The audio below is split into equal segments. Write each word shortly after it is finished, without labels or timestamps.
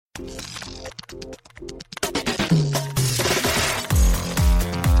Hello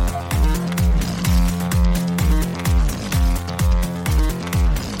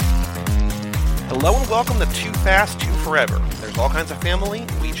and welcome to Too Fast, Too Forever. There's all kinds of family,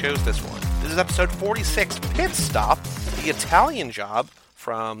 we chose this one. This is episode 46, Pit Stop, The Italian Job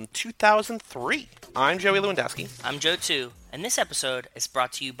from 2003. I'm Joey Lewandowski. I'm Joe too, and this episode is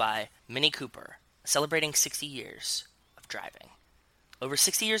brought to you by Mini Cooper, celebrating 60 years of driving. Over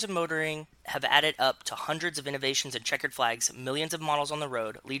 60 years of motoring have added up to hundreds of innovations and checkered flags, millions of models on the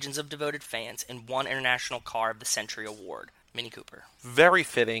road, legions of devoted fans, and one International Car of the Century award. Mini Cooper. Very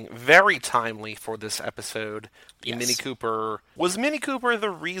fitting, very timely for this episode. Yes. Mini Cooper. Was Mini Cooper the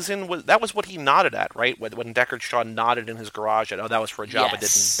reason? That was what he nodded at, right? When Deckard Shaw nodded in his garage at, that was for a job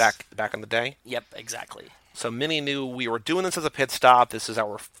Yes. I did back in the day? Yep, exactly. So Mini knew we were doing this as a pit stop. This is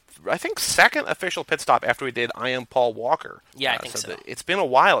our, I think, second official pit stop after we did I Am Paul Walker. Yeah, I think so. It's been a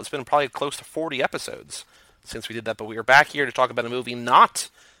while. It's been probably close to 40 episodes since we did that. But we are back here to talk about a movie not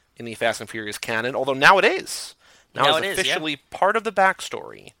in the Fast and Furious canon, although now it is. Now it's officially part of the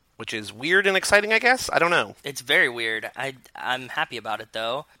backstory, which is weird and exciting, I guess. I don't know. It's very weird. I'm happy about it,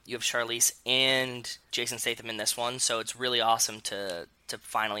 though. You have Charlize and Jason Statham in this one, so it's really awesome to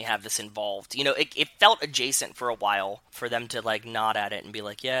finally have this involved. You know, it felt adjacent for a while for them to, like, nod at it and be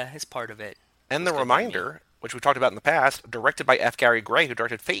like, yeah, it's part of it. And the reminder, which we've talked about in the past, directed by F. Gary Gray, who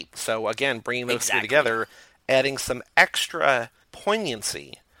directed Fate. So, again, bringing those two together, adding some extra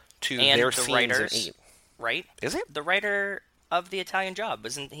poignancy to their scenes writers, in 8. Right? Is it? The writer of The Italian Job.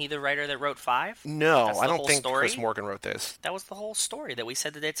 Isn't he the writer that wrote 5? No, I don't think Chris Morgan wrote this. That was the whole story, that we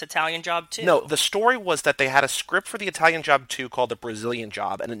said that it's Italian Job 2. No, the story was that they had a script for The Italian Job 2 called The Brazilian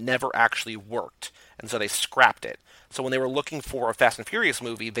Job, and it never actually worked. And so they scrapped it. So when they were looking for a Fast and Furious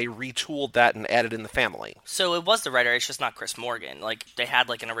movie, they retooled that and added in the family. So it was the writer, it's just not Chris Morgan. Like, they had,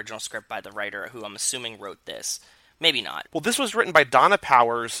 like, an original script by the writer, who I'm assuming wrote this. Maybe not. Well, this was written by Donna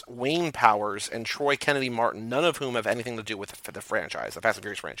Powers, Wayne Powers, and Troy Kennedy Martin, none of whom have anything to do with the franchise, the Fast and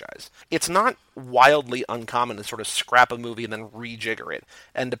Furious franchise. It's not wildly uncommon to sort of scrap a movie and then rejigger it.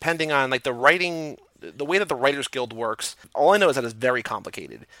 And depending on, like, the writing, the way that the Writers Guild works, all I know is that it's very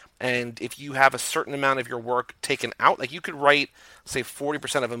complicated. And if you have a certain amount of your work taken out, like, you could write, say,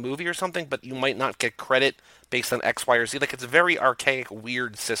 40% of a movie or something, but you might not get credit based on X, Y, or Z. Like, it's a very archaic,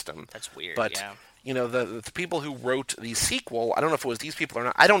 weird system. That's weird, but, yeah. You know, the people who wrote the sequel, I don't know if it was these people or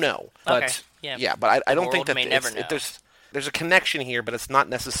not. I don't know. But, okay. Yeah, but I don't think that there's a connection here, but it's not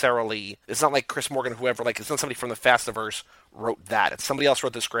necessarily, it's not like Chris Morgan or whoever, like, it's not somebody from the Fastiverse wrote that. It's somebody else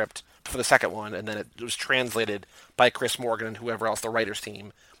wrote the script for the second one, and then it was translated by Chris Morgan and whoever else, the writers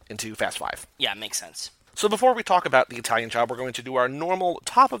team, into Fast 5. Yeah, it makes sense. So before we talk about The Italian Job, we're going to do our normal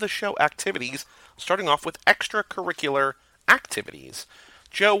top-of-the-show activities, starting off with extracurricular activities.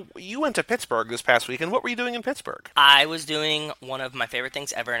 Joe, you went to Pittsburgh this past week, and what were you doing in Pittsburgh? I was doing one of my favorite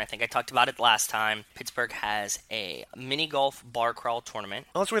things ever, and I think I talked about it last time. Pittsburgh has a mini golf bar crawl tournament.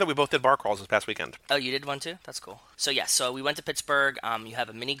 Well, that's weird that we both did bar crawls this past weekend. Oh, you did one too? That's cool. So yeah, so we went to Pittsburgh. You have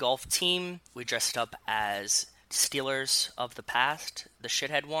a mini golf team. We dressed up as Steelers of the past, the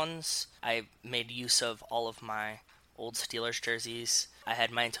shithead ones. I made use of all of my old Steelers jerseys. I had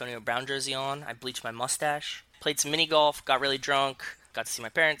my Antonio Brown jersey on. I bleached my mustache. Played some mini golf, got really drunk. Got to see my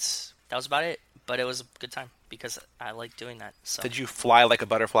parents. That was about it. But it was a good time because I like doing that. So. Did you fly like a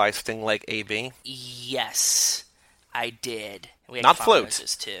butterfly, sting like AB? Yes, I did. We had not float.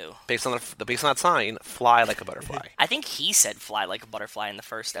 Too. Based on that sign, fly like a butterfly. I think he said "fly like a butterfly" in the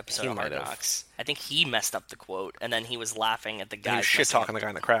first episode of Hard Knocks. Knocks. I think he messed up the quote, and then he was laughing at the guy. He was shit talking the guy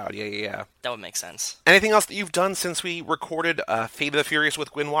in the crowd. Yeah. That would make sense. Anything else that you've done since we recorded Fate of the Furious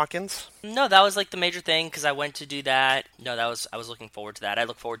with Gwyn Watkins? No, that was like the major thing because I went to do that. No, I was looking forward to that. I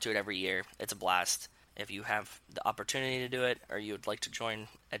look forward to it every year. It's a blast. If you have the opportunity to do it, or you would like to join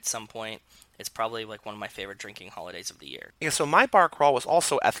at some point, it's probably like one of my favorite drinking holidays of the year. Yeah, so my bar crawl was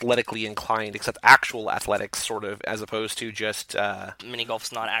also athletically inclined, except actual athletics, sort of, as opposed to just... Mini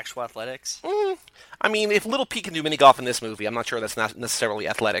golf's not actual athletics? I mean, if Little P can do mini golf in this movie, I'm not sure that's not necessarily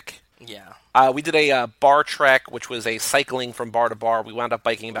athletic. Yeah. We did a bar trek, which was a cycling from bar to bar. We wound up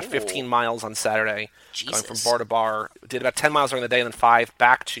biking about 15 miles on Saturday, Jesus. going from bar to bar. Did about 10 miles during the day, and then 5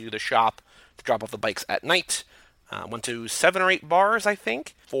 back to the shop to drop off the bikes at night. Went to 7 or 8 bars, I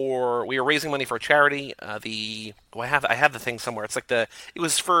think. We were raising money for a charity. I have the thing somewhere. It's like it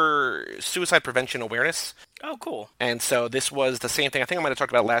was for suicide prevention awareness. Oh, cool. And so this was the same thing. I think I might have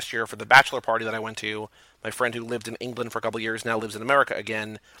talked about last year for the bachelor party that I went to. My friend who lived in England for a couple of years, now lives in America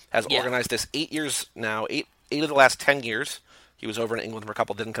again, has organized this 8 years now, eight of the last 10 years. He was over in England for a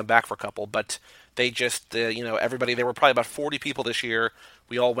couple, didn't come back for a couple, but they just, everybody, there were probably about 40 people this year.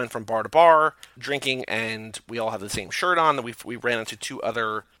 We all went from bar to bar drinking, and we all had the same shirt on. And we ran into 2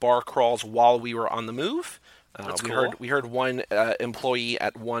 other bar crawls while we were on the move. That's we cool. heard one employee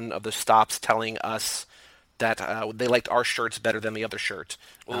at one of the stops telling us that they liked our shirts better than the other shirt.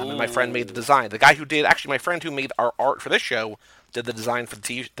 And my friend made the design. The guy who did, actually, my friend who made our art for this show did the design for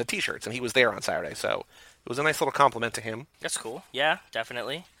the t-shirts, and he was there on Saturday. So it was a nice little compliment to him. That's cool. Yeah,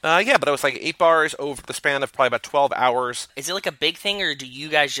 definitely. Yeah, but it was like 8 bars over the span of probably about 12 hours. Is it like a big thing, or do you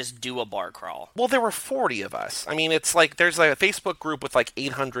guys just do a bar crawl? Well, there were 40 of us. I mean, it's like there's like a Facebook group with like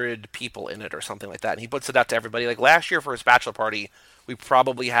 800 people in it or something like that, and he puts it out to everybody. Like last year for his bachelor party, we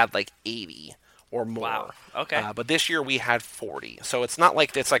probably had like 80 or more. Wow. Okay. But this year we had 40. So it's not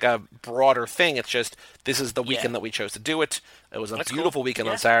like it's like a broader thing. It's just this is the weekend that we chose to do it. It was a That's beautiful cool. weekend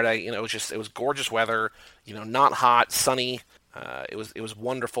Yeah. on Saturday. It was gorgeous weather. Not hot, sunny. It was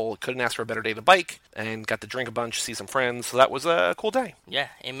wonderful. Couldn't ask for a better day to bike, and got to drink a bunch, see some friends. So that was a cool day. Yeah,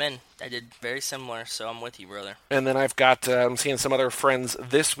 amen. I did very similar, so I'm with you, brother. And then I've got I'm seeing some other friends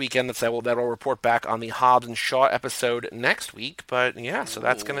this weekend that will report back on the Hobbs and Shaw episode next week. But yeah, so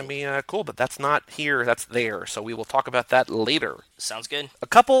that's going to be cool. But that's not here, that's there. So we will talk about that later. Sounds good. A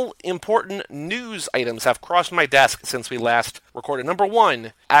couple important news items have crossed my desk since we last recorded. Number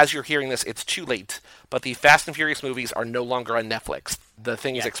one, as you're hearing this, it's too late, but the Fast and Furious movies are no longer on Netflix. The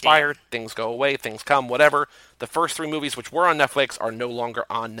things Yeah, expired, things go away, things come, whatever. The first 3 movies which were on Netflix are no longer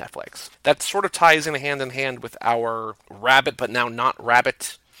on Netflix. That sort of ties in hand with our Rabbit, but now not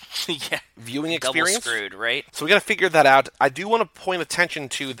Rabbit Yeah. viewing Double experience. screwed, right? So we got to figure that out. I do want to point attention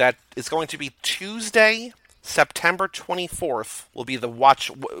to that it's going to be Tuesday, September 24th will be the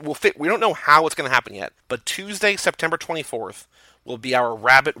watch. We don't know how it's going to happen yet, but Tuesday, September 24th will be our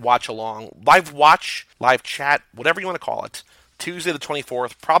Rabbit watch along, live chat, whatever you want to call it. Tuesday the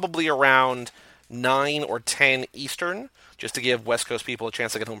 24th, probably around 9 or 10 Eastern, just to give West Coast people a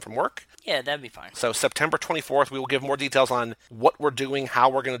chance to get home from work. Yeah, that'd be fine. So September 24th, we will give more details on what we're doing, how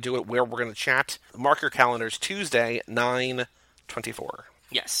we're going to do it, where we're going to chat. Mark your calendars, Tuesday, 9/24.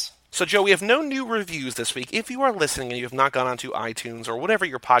 Yes. So, Joe, we have no new reviews this week. If you are listening and you have not gone onto iTunes or whatever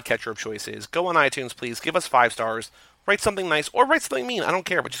your podcatcher of choice is, go on iTunes, please. Give us 5 stars. Write something nice or write something mean. I don't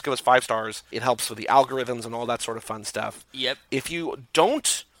care, but just give us 5 stars. It helps with the algorithms and all that sort of fun stuff. Yep. If you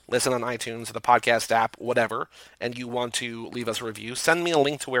don't listen on iTunes or the podcast app, whatever, and you want to leave us a review, send me a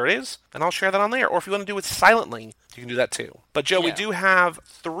link to where it is, and I'll share that on there. Or if you want to do it silently, you can do that too. But, Joe, we Yeah. do have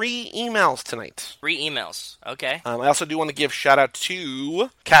 3 emails tonight. 3 emails. Okay. I also do want to give shout out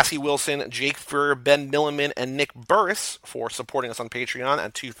to Cassie Wilson, Jake Furr, Ben Milliman, and Nick Burris for supporting us on Patreon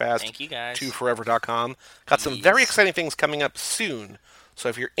at Thank you, guys. TooFastTwoForever.com. Got some Yes. very exciting things coming up soon. So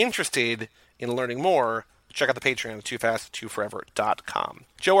if you're interested in learning more, check out the Patreon at TooFastTwoForever.com.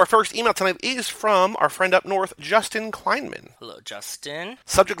 Joe, our first email tonight is from our friend up north, Justin Kleinman. Hello, Justin.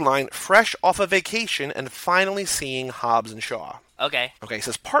 Subject line, fresh off a vacation and finally seeing Hobbs and Shaw. Okay. Okay, it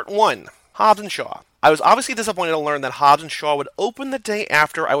says Part 1, Hobbs and Shaw. I was obviously disappointed to learn that Hobbs and Shaw would open the day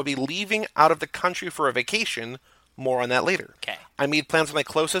after I would be leaving out of the country for a vacation. More on that later. Okay. I made plans with my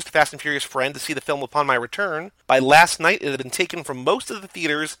closest Fast and Furious friend to see the film upon my return. By last night, it had been taken from most of the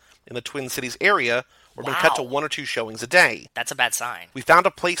theaters in the Twin Cities area, or been cut to Wow. 1 or 2 showings a day. That's a bad sign. We found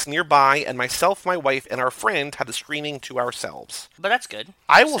a place nearby, and myself, my wife, and our friend had the screening to ourselves. But that's good.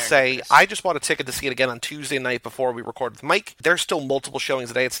 I will say, Serendipitous. I just bought a ticket to see it again on Tuesday night before we recorded with Mike. There's still multiple showings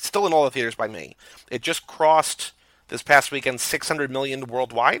today. It's still in all the theaters by May. It just crossed this past weekend 600 million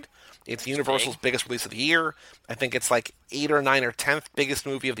worldwide. It's Universal's biggest release of the year. I think it's like 8 or 9 or 10th biggest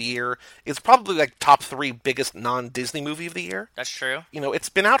movie of the year. It's probably like top 3 biggest non-Disney movie of the year. That's true. It's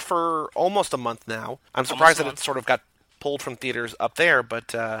been out for almost a month now. I'm surprised that month. it sort of got pulled from theaters up there,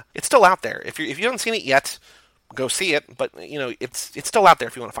 but it's still out there. If you haven't seen it yet, go see it. But it's still out there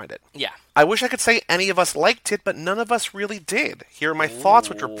if you want to find it. Yeah. I wish I could say any of us liked it, but none of us really did. Here are my thoughts,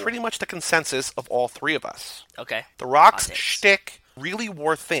 which are pretty much the consensus of all 3 of us. Okay. The Rock's Hot takes. shtick really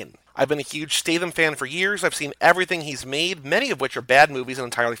wore thin. I've been a huge Statham fan for years. I've seen everything he's made, many of which are bad movies and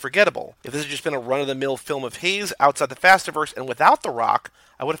entirely forgettable. If this had just been a run-of-the-mill film of his outside the Fastiverse and without The Rock,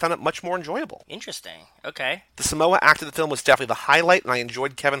 I would have found it much more enjoyable. Interesting. Okay. The Samoa act of the film was definitely the highlight, and I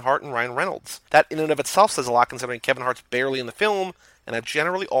enjoyed Kevin Hart and Ryan Reynolds. That in and of itself says a lot, considering Kevin Hart's barely in the film, and I've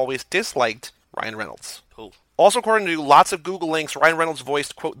generally always disliked Ryan Reynolds. Cool. Also, according to lots of Google links, Ryan Reynolds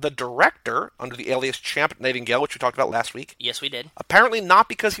voiced, quote, the director under the alias Champ Nightingale, which we talked about last week. Yes, we did. Apparently not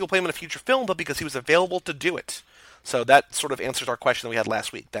because he will play him in a future film, but because he was available to do it. So that sort of answers our question that we had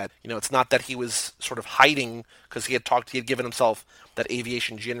last week, that, it's not that he was sort of hiding because he had given himself that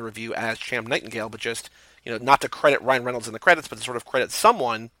Aviation Gin review as Champ Nightingale, but just not to credit Ryan Reynolds in the credits, but to sort of credit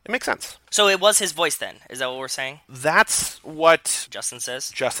someone, it makes sense. So it was his voice then? Is that what we're saying? That's what Justin says?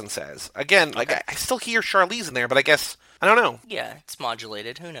 Justin says. Again, I still hear Charlize in there, but I guess, I don't know. Yeah, it's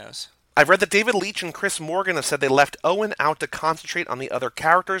modulated. Who knows? I've read that David Leitch and Chris Morgan have said they left Owen out to concentrate on the other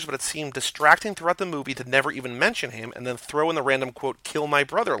characters, but it seemed distracting throughout the movie to never even mention him and then throw in the random, quote, "kill my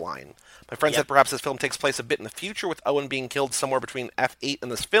brother" line. My friend said perhaps this film takes place a bit in the future with Owen being killed somewhere between F8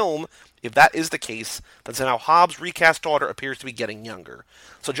 and this film. If that is the case, then somehow Hobbs' recast daughter appears to be getting younger.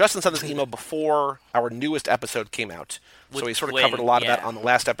 So Justin sent this email before our newest episode came out. So he sort of covered a lot of that on the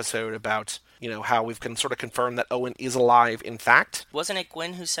last episode about, how we can sort of confirm that Owen is alive, in fact. Wasn't it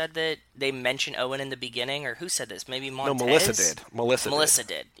Gwen who said that they mentioned Owen in the beginning? Or who said this? Maybe Montez? No, Melissa did. Melissa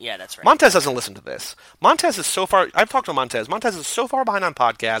did. Yeah, that's right. Montez doesn't listen to this. Montez is so far... I've talked to Montez. Montez is so far behind on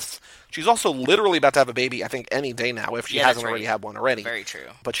podcasts. She's also literally about to have a baby, I think, any day now, if she hasn't already had one already. Very true.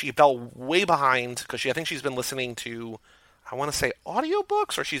 But she fell way behind because I think she's been listening to, I want to say,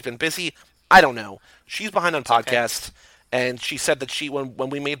 audiobooks, or she's been busy. I don't know. She's behind on podcasts. Okay. And she said that when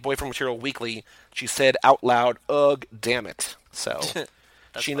we made Boyfriend Material Weekly, she said out loud, "Ugh, damn it." So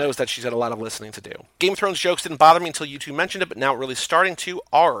she knows that she's got a lot of listening to do. Game of Thrones jokes didn't bother me until you two mentioned it, but now really starting to.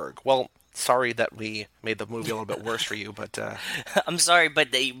 Arg. Well, sorry that we made the movie a little bit worse for you, but... I'm sorry, but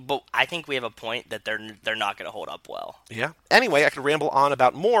I think we have a point that they're not going to hold up well. Yeah. Anyway, I could ramble on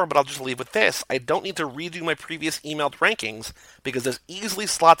about more, but I'll just leave with this. I don't need to redo my previous emailed rankings, because this easily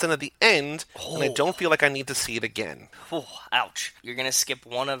slots in at the end, and I don't feel like I need to see it again. Oh, ouch. You're going to skip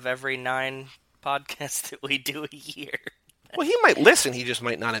one of every 9 podcasts that we do a year. Well, he might listen, he just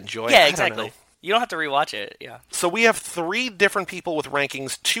might not enjoy it. Yeah, exactly. You don't have to rewatch it, yeah. So we have 3 different people with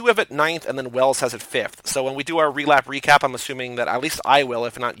rankings. 2 have it 9th, and then Wells has it 5th. So when we do our relap recap, I'm assuming that at least I will,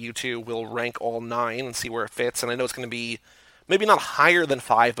 if not you two, will rank all 9 and see where it fits. And I know it's going to be maybe not higher than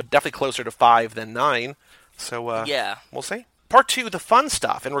 5, but definitely closer to 5 than 9. So yeah, we'll see. Part 2, the fun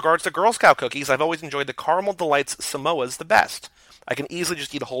stuff. In regards to Girl Scout cookies, I've always enjoyed the Caramel Delights Samoas the best. I can easily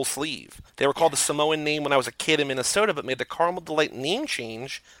just eat a whole sleeve. They were called the Samoan name when I was a kid in Minnesota, but made the Caramel Delight name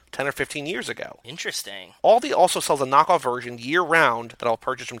change 10 or 15 years ago. Interesting. Aldi also sells a knockoff version year-round that I'll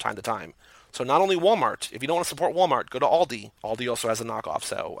purchase from time to time. So not only Walmart. If you don't want to support Walmart, go to Aldi. Aldi also has a knockoff,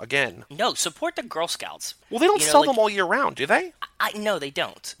 so again... No, support the Girl Scouts. Well, they don't sell them all year round, do they? No, they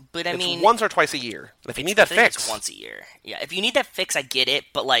don't. But I mean... It's once or twice a year. If you need that fix... It's once a year. Yeah, if you need that fix, I get it,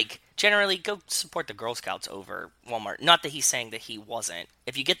 but generally, go support the Girl Scouts over Walmart. Not that he's saying that he wasn't.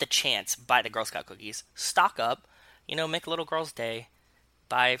 If you get the chance, buy the Girl Scout cookies. Stock up. Make a little girl's day.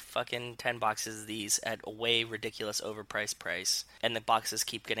 Buy fucking 10 boxes of these at a way ridiculous overpriced price. And the boxes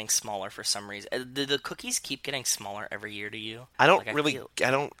keep getting smaller for some reason. The cookies keep getting smaller every year to you. I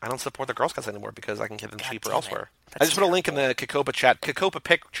don't support the Girl Scouts anymore because I can get them cheaper elsewhere. I just put a link in the Kakopa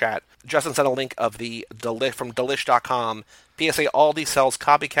Pick chat. Justin sent a link of the from Delish.com. PSA Aldi sells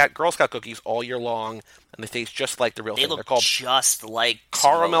copycat Girl Scout cookies all year long, and they taste just like the real thing. They're called just like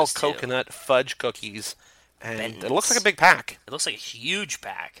caramel coconut fudge cookies, and it looks like a big pack. It looks like a huge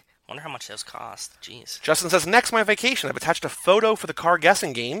pack. Wonder how much those cost. Jeez. Justin says, next, my vacation. I've attached a photo for the car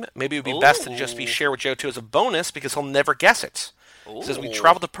guessing game. Maybe it would be best to just be shared with Joe, too, as a bonus, because he'll never guess it. He says, we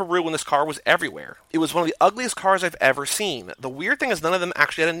traveled to Peru when this car was everywhere. It was one of the ugliest cars I've ever seen. The weird thing is none of them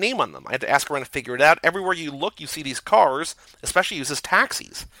actually had a name on them. I had to ask around to figure it out. Everywhere you look, you see these cars, especially used as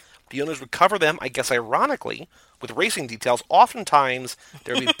taxis. The owners would cover them, I guess ironically, with racing details. Oftentimes,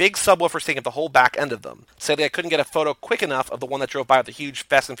 there would be big subwoofers taking up the whole back end of them. Sadly, I couldn't get a photo quick enough of the one that drove by with the huge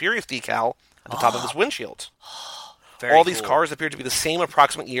Fast and Furious decal at the top of his windshield. All these cars appeared to be the same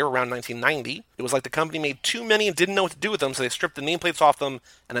approximate year, around 1990. It was like the company made too many and didn't know what to do with them, so they stripped the nameplates off them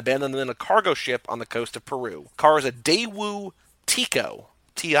and abandoned them in a cargo ship on the coast of Peru. Car is a Daewoo Tico.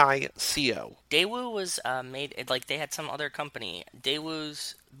 Tico. Daewoo was made, they had some other company.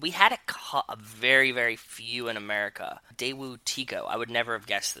 Daewoo's, we had a very, very few in America. Daewoo Tico. I would never have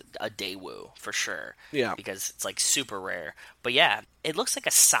guessed a Daewoo, for sure. Yeah. Because it's, super rare. But yeah, it looks like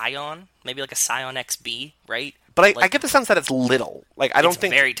a Scion, maybe like a Scion XB, right? But I get the sense that it's little. I don't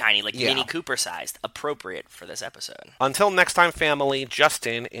think... It's very tiny, Mini Cooper sized. Appropriate for this episode. Until next time, family,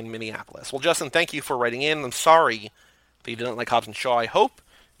 Justin in Minneapolis. Well, Justin, thank you for writing in. I'm sorry that you didn't like Hobbs and Shaw. I hope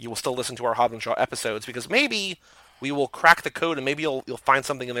you will still listen to our Hobbs and Shaw episodes, because maybe we will crack the code and maybe you'll find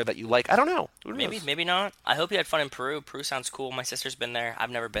something in there that you like. I don't know. Maybe not. I hope you had fun in Peru. Peru sounds cool. My sister's been there. I've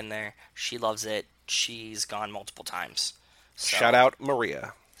never been there. She loves it. She's gone multiple times. So, shout out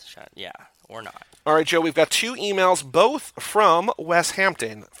Maria. Yeah, or not. All right, Joe, we've got 2 emails, both from Wes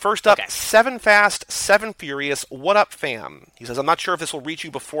Hampton. First up, 7 Fast, 7 Furious, what up, fam? He says, I'm not sure if this will reach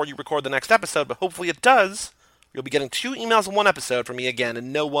you before you record the next episode, but hopefully it does. You'll be getting 2 emails in one episode from me again,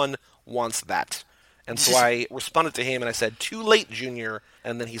 and no one wants that. And so I responded to him and I said, "Too late, Junior."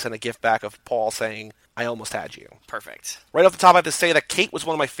 And then he sent a gift back of Paul saying, "I almost had you." Perfect. Right off the top, I have to say that Kate was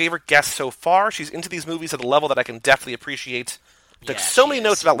one of my favorite guests so far. She's into these movies at a level that I can definitely appreciate. I took so many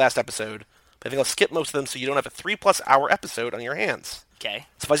notes about last episode, but I think I'll skip most of them so you don't have a 3+ hour episode on your hands. Okay.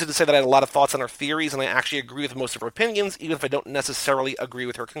 Suffice it to say that I had a lot of thoughts on her theories, and I actually agree with most of her opinions, even if I don't necessarily agree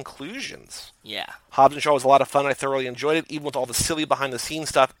with her conclusions. Yeah. Hobbs and Shaw was a lot of fun, and I thoroughly enjoyed it, even with all the silly behind-the-scenes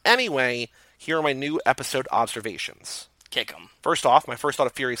stuff. Anyway, here are my new episode observations. Kick 'em. First off, my first thought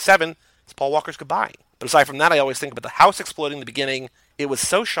of Fury 7 is Paul Walker's goodbye. But aside from that, I always think about the house exploding in the beginning. It was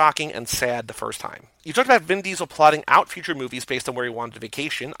so shocking and sad the first time. You talked about Vin Diesel plotting out future movies based on where he wanted to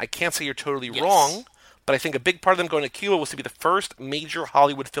vacation. I can't say you're totally wrong, but I think a big part of them going to Cuba was to be the first major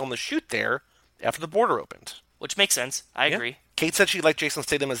Hollywood film to shoot there after the border opened. Which makes sense. I agree. Kate said she liked Jason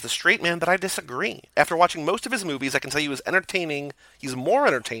Statham as the straight man, but I disagree. After watching most of his movies, I can tell you he's more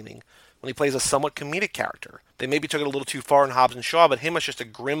entertaining when he plays a somewhat comedic character. They maybe took it a little too far in Hobbs and Shaw, but him as just a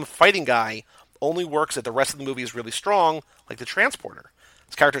grim fighting guy only works if the rest of the movie is really strong, like The Transporter.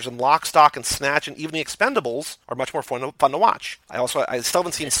 His characters in Lock, Stock, and Snatch, and even The Expendables are much more fun to watch. I still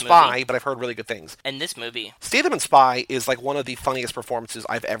haven't seen Spy, but I've heard really good things. And this movie. Statham in Spy is like one of the funniest performances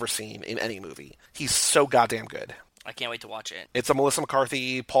I've ever seen in any movie. He's so goddamn good. I can't wait to watch it. It's a Melissa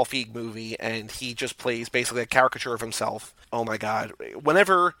McCarthy, Paul Feig movie, and he just plays basically a caricature of himself. Oh my god.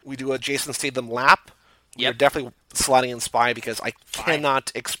 Whenever we do a Jason Statham lap, we're definitely sliding in Spy because I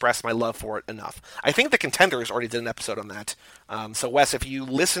cannot express my love for it enough. I think The Contenders already did an episode on that. So Wes, if you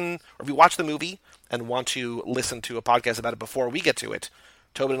listen, or if you watch the movie and want to listen to a podcast about it before we get to it,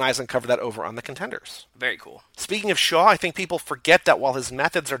 Tobin and Island covered that over on The Contenders. Very cool. Speaking of Shaw, I think people forget that while his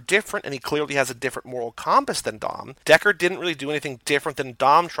methods are different and he clearly has a different moral compass than Dom, Deckard didn't really do anything different than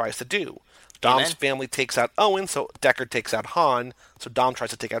Dom tries to do. Dom's family takes out Owen, so Deckard takes out Han, so Dom tries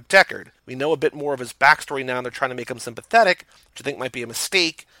to take out Deckard. We know a bit more of his backstory now, and they're trying to make him sympathetic, which I think might be a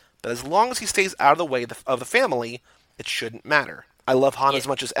mistake, but as long as he stays out of the way of the family, it shouldn't matter. I love Han as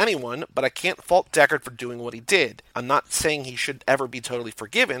much as anyone, but I can't fault Deckard for doing what he did. I'm not saying he should ever be totally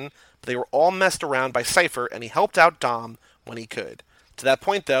forgiven, but they were all messed around by Cypher, and he helped out Dom when he could. To that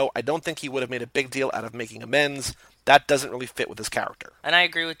point, though, I don't think he would have made a big deal out of making amends. That doesn't really fit with his character. And I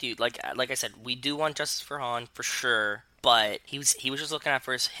agree with you. Like I said, we do want justice for Han, for sure, but he was just looking out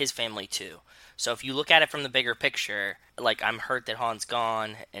for his family, too. So if you look at it from the bigger picture, like, I'm hurt that Han's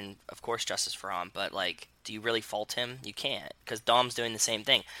gone, and of course justice for Han, but, like, do you really fault him? You can't, because Dom's doing the same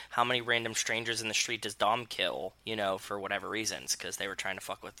thing. How many random strangers in the street does Dom kill, for whatever reasons, because they were trying to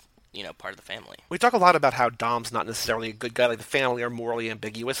fuck with, part of the family? We talk a lot about how Dom's not necessarily a good guy, like the family are morally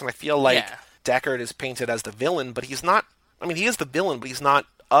ambiguous, and I feel like Deckard is painted as the villain, but he's not. I mean, he is the villain, but he's not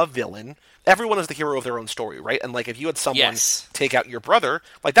a villain. Everyone is the hero of their own story, right? And, like, if you had someone take out your brother,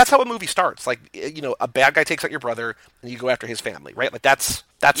 like, that's how a movie starts. Like, a bad guy takes out your brother, and you go after his family, right? Like, that's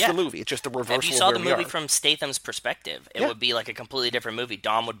the movie. It's just a reversal of where we are. If you saw the movie from Statham's perspective, it would be, like, a completely different movie.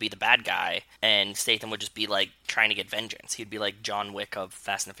 Dom would be the bad guy, and Statham would just be, like, trying to get vengeance. He'd be like John Wick of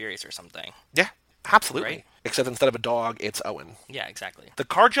Fast and the Furious or something. Yeah, absolutely. Right? Except instead of a dog, it's Owen. Yeah, exactly. The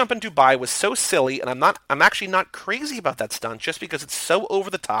car jump in Dubai was so silly, and I'm actually not crazy about that stunt just because it's so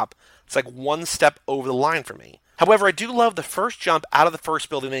over the top. It's like one step over the line for me. However, I do love the first jump out of the first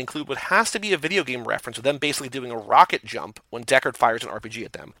building. They include what has to be a video game reference with them basically doing a rocket jump when Deckard fires an RPG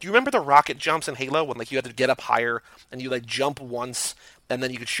at them. Do you remember the rocket jumps in Halo when, like, you had to get up higher and you, like, jump once and then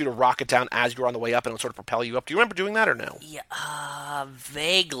you could shoot a rocket down as you were on the way up and it would sort of propel you up? Do you remember doing that or no? Yeah,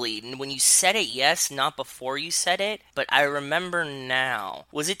 vaguely. When you said it, yes, not before you said it, but I remember now.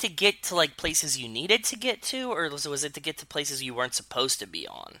 Was it to get to, like, places you needed to get to, or was it to get to places you weren't supposed to be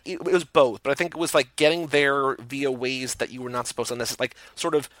on? It was both, but I think it was, like, getting there via ways that you were not supposed to necessarily, like,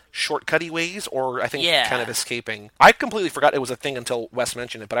 sort of shortcutty ways, or I think kind of escaping. I completely forgot it was a thing until Wes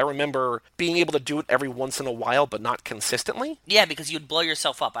mentioned it, but I remember being able to do it every once in a while, but not consistently. Yeah, because you'd blow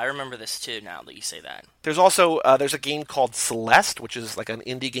yourself up. I remember this too now that you say that. There's also there's a game called Celeste, which is like an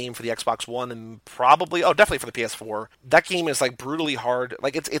indie game for the Xbox One and definitely for the PS4. That game is like brutally hard.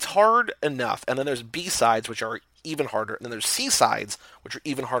 Like it's hard enough, and then there's B-sides which are even harder, and then there's C-sides which are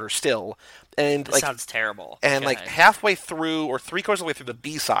even harder still. And this sounds terrible. And like halfway through or 3/4 of the way through the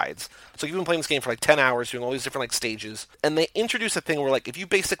B-sides, so you've been playing this game for like 10 hours, doing all these different like stages, and they introduce a thing where like if you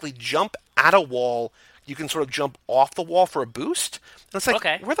basically jump at a wall, you can sort of jump off the wall for a boost. And it's like,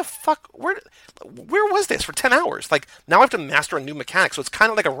 where the fuck, where was this for 10 hours? Like, now I have to master a new mechanic, so it's kind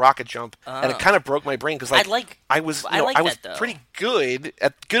of like a rocket jump, and it kind of broke my brain, because I was pretty good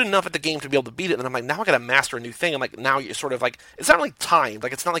enough at the game to be able to beat it, and I'm like, now I gotta master a new thing. I'm like, now you're sort of like, it's not really timed,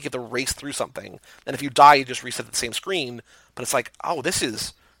 like, it's not like you have to race through something, and if you die, you just reset the same screen, but it's like, oh, this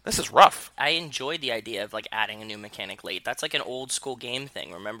is This is rough. I enjoy the idea of like adding a new mechanic late. That's like an old school game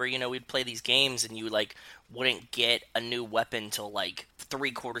thing. Remember, we'd play these games and you like wouldn't get a new weapon till like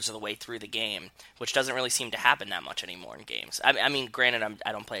 3/4 of the way through the game, which doesn't really seem to happen that much anymore in games. I mean, granted,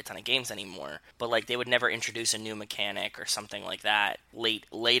 I don't play a ton of games anymore, but like they would never introduce a new mechanic or something like that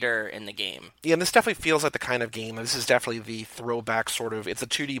later in the game. Yeah, and this definitely feels like the kind of game. This is definitely the throwback sort of. It's a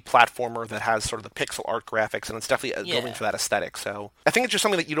 2D platformer that has sort of the pixel art graphics, and it's definitely going for that aesthetic. So I think it's just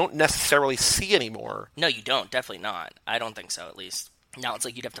something that you don't necessarily see anymore. No, you don't. Definitely not. I don't think so, at least. Now it's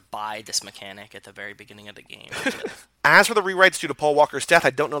like you'd have to buy this mechanic at the very beginning of the game. As for the rewrites due to Paul Walker's death,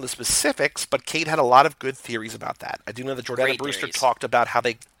 I don't know the specifics, but Kate had a lot of good theories about that. I do know that Jordana Brewster talked about how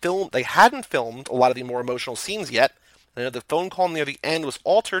they hadn't filmed a lot of the more emotional scenes yet. I know the phone call near the end was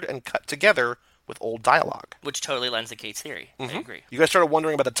altered and cut together with old dialogue. Which totally lends to Kate's theory. I agree. You guys started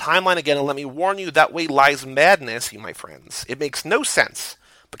wondering about the timeline again, and let me warn you, that way lies madness, you my friends. It makes no sense,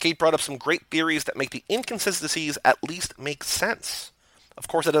 but Kate brought up some great theories that make the inconsistencies at least make sense. Of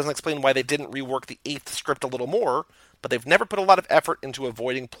course, that doesn't explain why they didn't rework the 8th script a little more, but they've never put a lot of effort into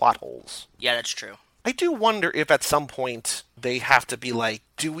avoiding plot holes. Yeah, that's true. I do wonder if at some point they have to be like,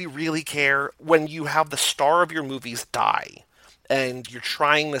 do we really care when you have the star of your movies die? And you're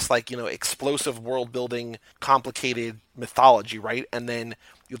trying this, like, explosive world-building, complicated mythology, right? And then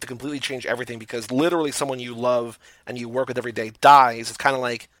you have to completely change everything because literally someone you love and you work with every day dies. It's kind of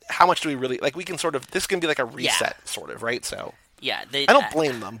like, how much do we really... Like, we can sort of... This can be like a reset, sort of, right? So... Yeah, I don't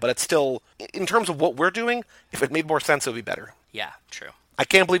blame them, but it's still... In terms of what we're doing, if it made more sense, it would be better. Yeah, true. I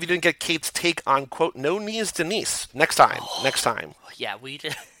can't believe you didn't get Kate's take on, quote, no knees Denise. Next time. Next time. Yeah, we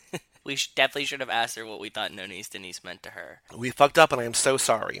did... We definitely should have asked her what we thought No Knees Denise meant to her. We fucked up, and I am so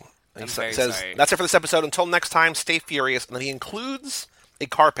sorry. I'm very sorry. That's it for this episode. Until next time, stay furious. And then he includes a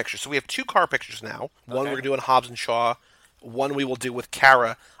car picture. So we have 2 car pictures now. One we're doing Hobbs and Shaw. One we will do with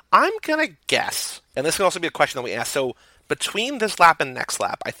Kara. I'm going to guess, and this can also be a question that we ask. So between this lap and next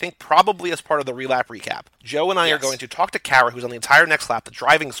lap, I think probably as part of the relap recap, Joe and I are going to talk to Kara, who's on the entire next lap, the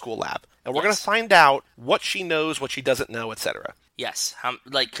driving school lap, and we're going to find out what she knows, what she doesn't know, etc. Yes,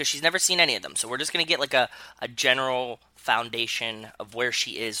 because she's never seen any of them, so we're just going to get like a general foundation of where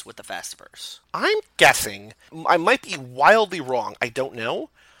she is with the Fastiverse. I'm guessing, I might be wildly wrong, I don't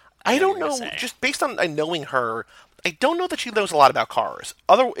know. I don't know, just based on knowing her, I don't know that she knows a lot about cars.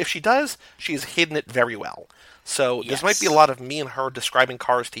 If she does, she's hidden it very well. So this might be a lot of me and her describing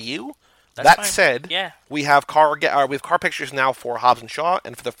cars to you. That fine. Said, we have car pictures now for Hobbs and Shaw,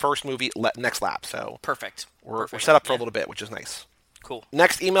 and for the first movie, Next Lap. So perfect. We're set up for a little bit, which is nice. Cool.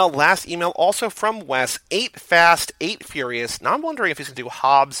 Next email, last email, also from Wes. 8 Fast, 8 Furious. Now I'm wondering if he's going to do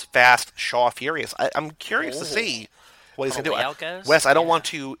Hobbs, Fast, Shaw, Furious. I'm curious to see what he's going to do. Wes, I don't want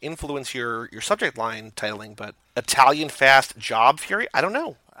to influence your subject line titling, but Italian Fast, Job Fury? I don't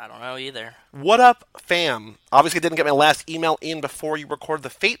know. I don't know either. What up, fam? Obviously, I didn't get my last email in before you recorded the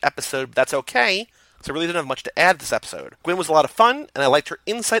Fate episode, but that's okay, because I really didn't have much to add to this episode. Gwen was a lot of fun, and I liked her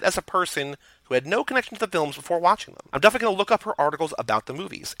insight as a person who had no connection to the films before watching them. I'm definitely going to look up her articles about the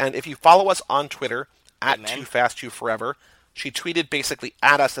movies, and if you follow us on Twitter, at TooFast2Forever, she tweeted basically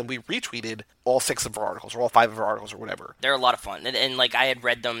at us, and we retweeted all 6 of her articles, or all 5 of her articles, or whatever. They're a lot of fun, and like, I had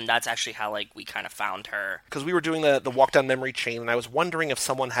read them. That's actually how, like, we kind of found her. Because we were doing the walk down memory chain, and I was wondering if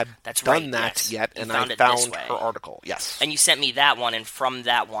someone had done that yet, and I found her article. Yes. And you sent me that one, and from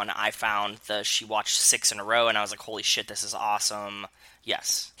that one, I found she watched 6 in a row, and I was like, holy shit, this is awesome.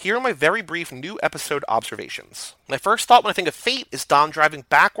 Yes. Here are my very brief new episode observations. My first thought when I think of Fate is Dom driving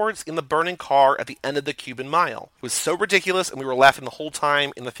backwards in the burning car at the end of the Cuban Mile. It was so ridiculous, and we were laughing the whole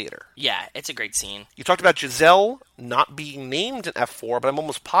time in the theater. Yeah, it's a great scene. You talked about Giselle not being named in F4, but I'm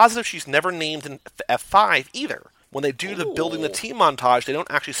almost positive she's never named in F5 either. When they do the building the team montage, they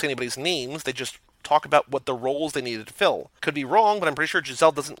don't actually say anybody's names, they just talk about what the roles they needed to fill. Could be wrong, but I'm pretty sure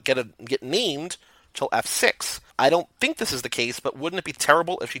Giselle doesn't get named till F6. I don't think this is the case, but wouldn't it be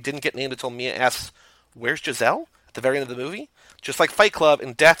terrible if she didn't get named until Mia asks, "Where's Giselle?" at the very end of the movie? Just like Fight Club,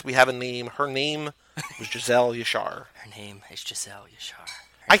 in Death we have a name. Her name was Giselle Yashar. Her name is Giselle Yashar.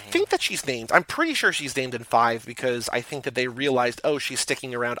 I think that she's named. I'm pretty sure she's named in 5 because I think that they realized, she's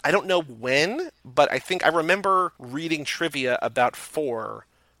sticking around. I don't know when, but I remember reading trivia about 4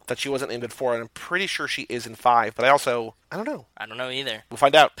 that she wasn't named in 4, and I'm pretty sure she is in 5, but I don't know. I don't know either. We'll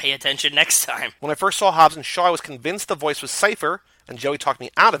find out. Pay attention next time. When I first saw Hobbs and Shaw, I was convinced the voice was Cypher, and Joey talked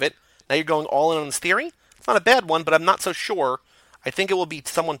me out of it. Now you're going all in on this theory? It's not a bad one, but I'm not so sure. I think it will be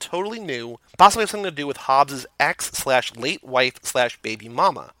someone totally new, possibly have something to do with Hobbs' ex/late wife/baby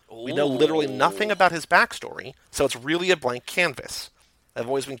mama. We know literally nothing about his backstory, so it's really a blank canvas. I've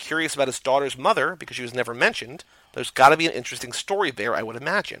always been curious about his daughter's mother because she was never mentioned. There's got to be an interesting story there, I would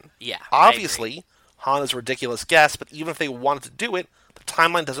imagine. Yeah, Obviously, Han is a ridiculous guess, but even if they wanted to do it, the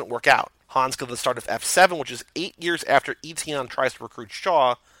timeline doesn't work out. Han's got the start of F7, which is 8 years after Etion tries to recruit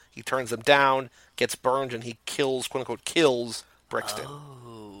Shaw. He turns them down, gets burned, and he kills, quote-unquote, kills Brixton.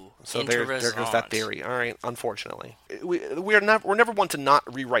 Oh, So there goes that theory. All right, unfortunately. We're never one to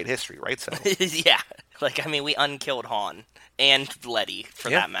not rewrite history, right? So Yeah. Like, I mean, we unkilled Han. And Letty,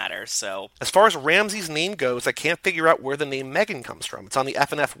 for that matter, so... As far as Ramsey's name goes, I can't figure out where the name Megan comes from. It's on the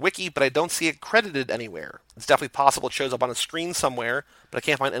FNF wiki, but I don't see it credited anywhere. It's definitely possible it shows up on a screen somewhere, but I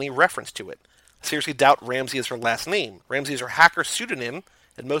can't find any reference to it. I seriously doubt Ramsey is her last name. Ramsey is her hacker pseudonym,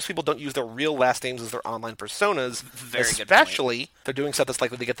 and most people don't use their real last names as their online personas, especially if they're doing stuff that's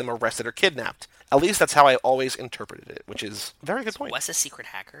likely to get them arrested or kidnapped. At least that's how I always interpreted it, which is a very good point. Wes a secret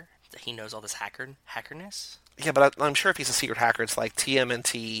hacker? That he knows all this hackerness? Yeah, but I'm sure if he's a secret hacker, it's like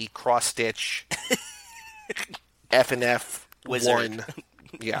TMNT, Cross Stitch, FNF, Wizard. 1.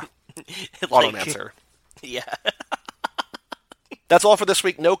 Yeah. Like, Automancer. Yeah. That's all for this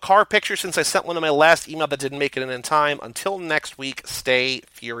week. No car picture since I sent one in my last email that didn't make it in time. Until next week, stay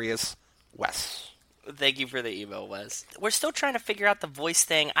furious, Wes. Thank you for the email, Wes. We're still trying to figure out the voice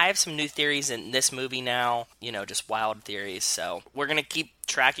thing. I have some new theories in this movie now. You know, just wild theories. So we're going to keep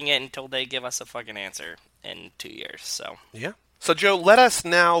tracking it until they give us a fucking answer in 2 years. So yeah. So, Joe, let us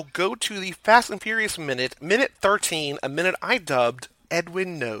now go to the Fast and Furious Minute. Minute 13, a minute I dubbed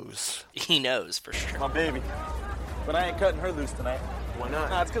Edwin Knows. He knows, for sure. My baby. But I ain't cutting her loose tonight. Why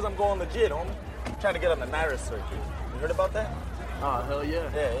not? Nah, it's because I'm going legit, homie. I'm trying to get on the Naira circuit. You heard about that? Oh, hell yeah.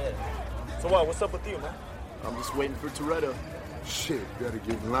 Yeah. So what? What's up with you, man? I'm just waiting for Toretto. Shit, better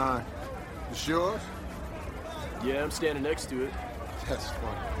get in line. It's yours? Yeah, I'm standing next to it. That's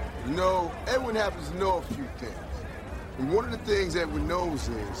funny. You know, Edwin happens to know a few things. And one of the things Edwin knows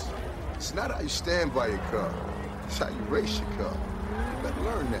is, it's not how you stand by your car. It's how you race your car. You better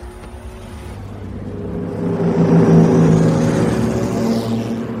learn that.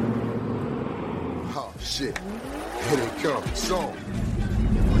 Oh, shit. Here they come. Song.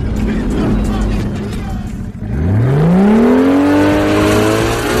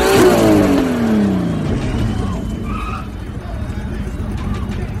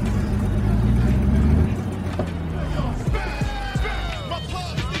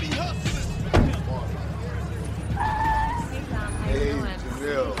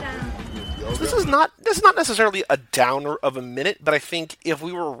 This is not necessarily a downer of a minute, but I think if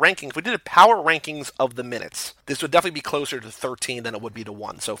we did a power rankings of the minutes, this would definitely be closer to 13 than it would be to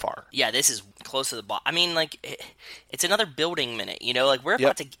 1 so far. Yeah, this is close to the bottom. I mean, like, it's another building minute, you know? Like, we're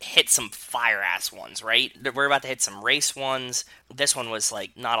about to hit some fire-ass ones, right? We're about to hit some race ones. This one was,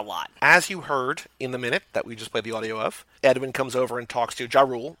 like, not a lot. As you heard in the minute that we just played the audio of, Edwin comes over and talks to Ja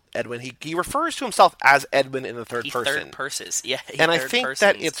Rule. Edwin, he refers to himself as Edwin in the third person. Third persons, yeah. And I think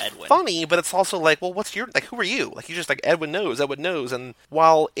that it's funny, but it's also like, well, who are you? Like, he's just like, Edwin knows. And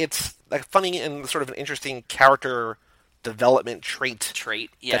while it's like funny and sort of an interesting character development trait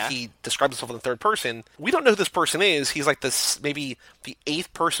that he describes himself in the third person, we don't know who this person is. He's like this, maybe the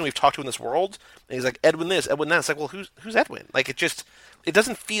 8th person we've talked to in this world, and he's like, Edwin this, Edwin that. It's like, well, who's Edwin? Like, it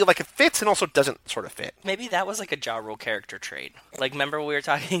doesn't feel like it fits and also doesn't sort of fit. Maybe that was like a Ja Rule character trait. Like, remember we were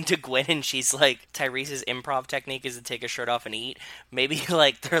talking to Gwen and she's like, Tyrese's improv technique is to take his shirt off and eat? Maybe,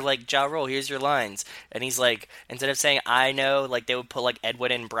 like, they're like, Ja Rule, here's your lines. And he's like, instead of saying, I know, like, they would put, like,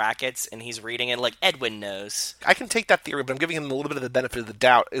 Edwin in brackets and he's reading it like, Edwin knows. I can take that theory, but I'm giving him a little bit of the benefit of the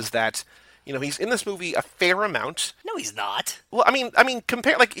doubt, is that, you know, he's in this movie a fair amount. No, he's not. Well, I mean,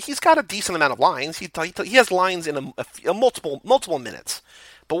 compare, like, he's got a decent amount of lines. He has lines in a multiple minutes.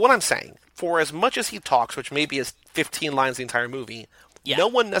 But what I'm saying, for as much as he talks, which maybe is 15 lines the entire movie, no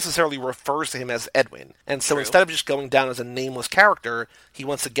one necessarily refers to him as Edwin. And so instead of just going down as a nameless character, he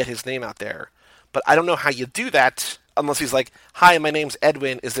wants to get his name out there. But I don't know how you do that unless he's like, hi, my name's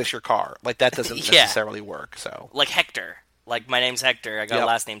Edwin, is this your car? Like, that doesn't necessarily work, so. Like Hector. Like, my name's Hector, I got a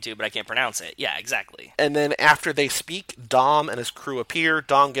last name too, but I can't pronounce it. Yeah, exactly. And then after they speak, Dom and his crew appear.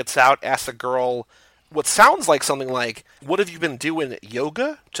 Dom gets out, asks a girl what sounds like something like, what have you been doing,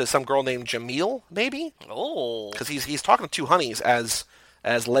 yoga? To some girl named Jamil, maybe? Oh. Because he's talking to two honeys as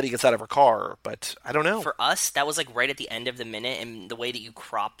Letty gets out of her car, but I don't know. For us, that was like right at the end of the minute, and the way that you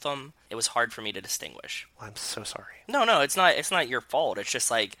cropped them, it was hard for me to distinguish. I'm so sorry. No, it's not your fault. It's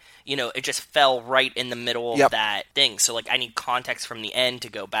just like, you know, it just fell right in the middle of that thing. So, like, I need context from the end to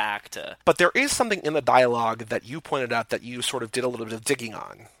go back to... But there is something in the dialogue that you pointed out that you sort of did a little bit of digging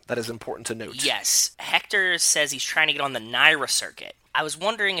on that is important to note. Yes. Hector says he's trying to get on the Naira circuit. I was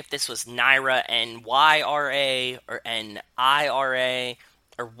wondering if this was Naira, N-Y-R-A, or N-I-R-A,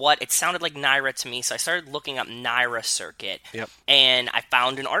 or what. It sounded like Naira to me, so I started looking up Naira Circuit. Yep. And I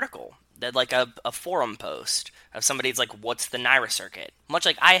found an article, that like a forum post of somebody's like, what's the Naira Circuit? Much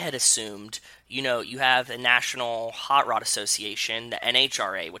like I had assumed, you know, you have the National Hot Rod Association, the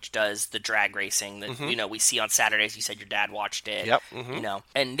NHRA, which does the drag racing that, you know, we see on Saturdays. You said your dad watched it. Yep. You know,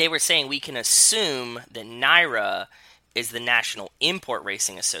 and they were saying we can assume that Naira is the National Import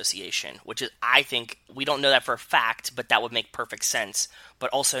Racing Association, which is, I think, we don't know that for a fact, but that would make perfect sense. But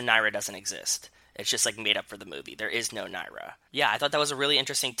also Naira doesn't exist. It's just like made up for the movie. There is no Naira. Yeah, I thought that was a really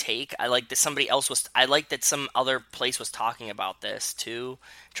interesting take. I like that I like that some other place was talking about this too,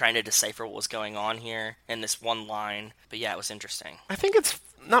 trying to decipher what was going on here in this one line. But yeah, it was interesting. I think it's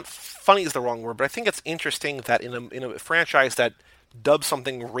not funny is the wrong word, but I think it's interesting that in a franchise that dubs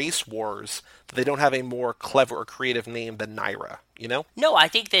something Race Wars, that they don't have a more clever or creative name than Naira, you know? No, I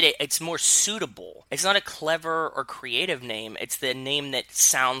think that it's more suitable. It's not a clever or creative name. It's the name that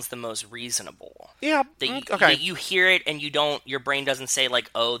sounds the most reasonable. Yeah, That okay. that you hear it and your brain doesn't say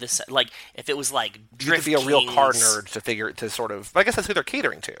like, oh, this, like, if it was like You have Drift to be a real car Kings, nerd to sort of... But I guess that's who they're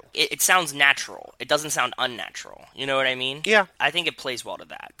catering to. it sounds natural. It doesn't sound unnatural. You know what I mean? Yeah. I think it plays well to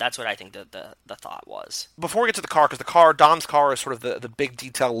that. That's what I think the thought was. Before we get to the car, because Dom's car is sort of the big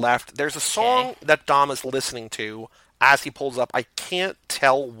detail left, there's a song that Dom is listening to as he pulls up. I can't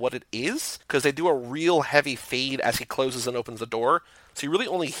tell what it is, because they do a real heavy fade as he closes and opens the door. So you really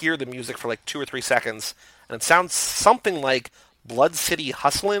only hear the music for like 2 or 3 seconds, and it sounds something like Blood City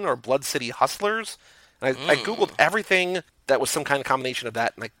Hustlin' or Blood City Hustlers. And I Googled everything that was some kind of combination of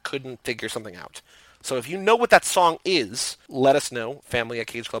that, and I couldn't figure something out. So if you know what that song is, let us know,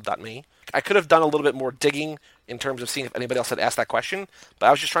 family@cageclub.me. I could have done a little bit more digging in terms of seeing if anybody else had asked that question, but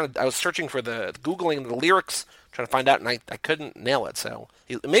I was searching for Googling the lyrics, trying to find out, and I couldn't nail it. So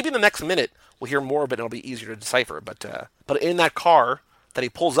maybe in the next minute we'll hear more of it and it'll be easier to decipher. But in that car that he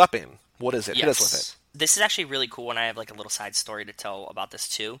pulls up in, what is it? Hit us with it. This is actually really cool, and I have like a little side story to tell about this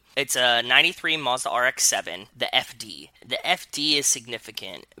too. It's a 93 Mazda RX-7, the FD. The FD is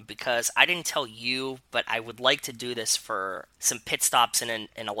significant because I didn't tell you, but I would like to do this for some pit stops in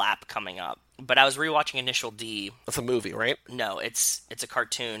a lap coming up. But I was rewatching Initial D. That's a movie, right? No, it's a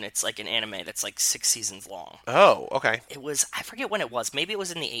cartoon. It's like an anime that's like 6 seasons long. Oh, okay. It was, I forget when it was. Maybe it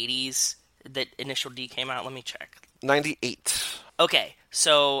was in the 80s that Initial D came out. Let me check. 98. Okay,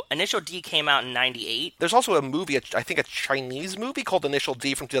 so Initial D came out in 98. There's also a movie, I think a Chinese movie called Initial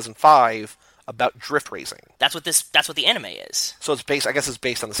D from 2005 about drift racing. That's what the anime is. So it's based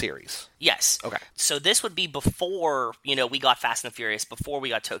on the series. Yes. Okay. So this would be before, we got Fast and the Furious, before we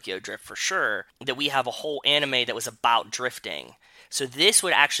got Tokyo Drift for sure, that we have a whole anime that was about drifting. So this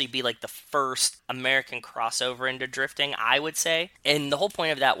would actually be like the first American crossover into drifting, I would say. And the whole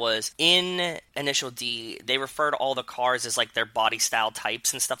point of that was, in Initial D, they refer to all the cars as like their body style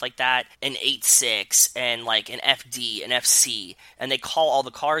types and stuff like that. An 8.6 and like an FD, an FC. And they call all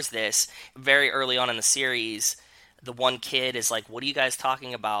the cars this. Very early on in the series, the one kid is like, what are you guys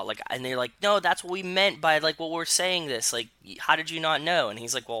talking about? Like, and they're like, no, that's what we meant by like what we're saying this. Like, how did you not know? And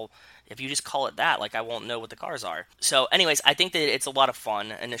he's like, well, if you just call it that, like, I won't know what the cars are. So anyways, I think that it's a lot of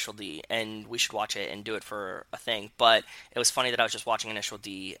fun, Initial D, and we should watch it and do it for a thing. But it was funny that I was just watching Initial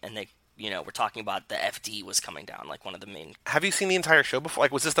D, and they, we're talking about the FD was coming down, like one of the main... Have you seen the entire show before?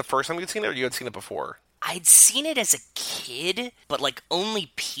 Like, was this the first time you'd seen it, or you had seen it before? I'd seen it as a kid, but, like,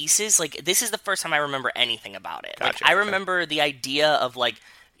 only pieces. Like, this is the first time I remember anything about it. Gotcha, like, I okay. remember the idea of, like,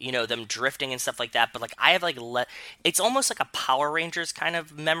 them drifting and stuff like that, but, like, I have, like, it's almost like a Power Rangers kind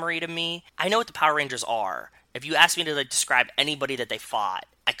of memory to me. I know what the Power Rangers are. If you asked me to, like, describe anybody that they fought,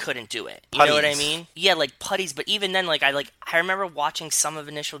 I couldn't do it. You know what I mean? Yeah, like, putties, but even then, like, I remember watching some of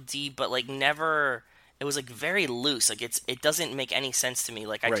Initial D, but, like, never... It was, like, very loose. Like, it doesn't make any sense to me.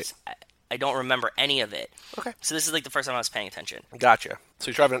 Like, I don't remember any of it. Okay. So this is, like, the first time I was paying attention. Gotcha. So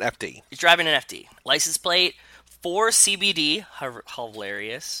he's driving an FD. He's driving an FD. License plate... 4 CBD,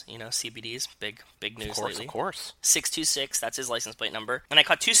 hilarious, CBD's big news lately. Of course. 626, that's his license plate number. And I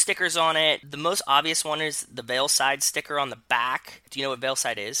caught 2 stickers on it. The most obvious one is the Veilside sticker on the back. Do you know what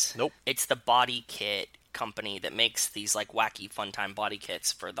Veilside is? Nope. It's the body kit company that makes these like wacky fun time body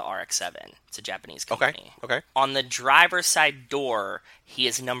kits for the RX-7. It's a Japanese company. Okay. On the driver's side door, he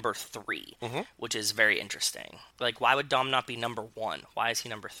is number 3, which is very interesting. Like, why would Dom not be number 1? Why is he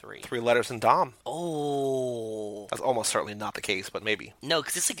number 3? 3 letters in Dom. Oh. That's almost certainly not the case, but maybe. No,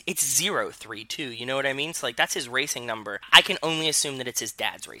 because it's 03 too. You know what I mean? So like that's his racing number. I can only assume that it's his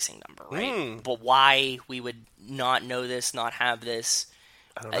dad's racing number, right? But why we would not know this, not have this?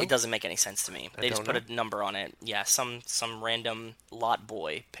 don't know. It doesn't make any sense to me. They just don't put a number on it. Yeah, some random lot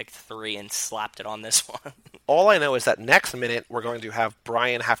boy picked 3 and slapped it on this one. All I know is that next minute we're going to have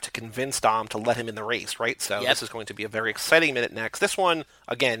Brian have to convince Dom to let him in the race, right? So Yep. This is going to be a very exciting minute next. This one,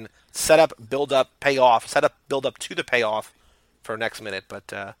 again, set up, build up, payoff. Set up, build up to the payoff for next minute.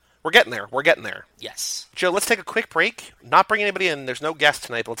 But we're getting there. We're getting there. Yes. Joe, let's take a quick break. Not bring anybody in. There's no guest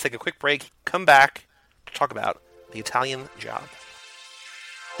tonight, but let's take a quick break. Come back to talk about The Italian Job.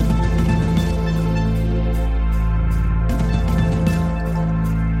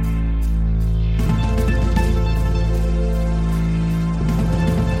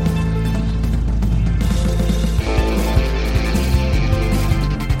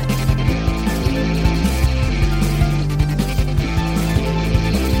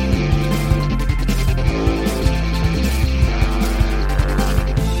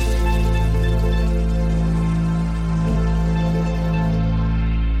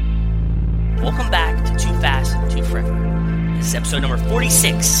 Welcome back to Too Fast, Too Forever. This is episode number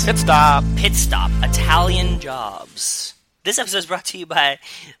 46. Pit stop. Pit Stop, Italian Jobs. This episode is brought to you by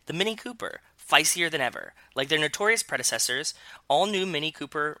the Mini Cooper, feistier than ever. Like their notorious predecessors, all new Mini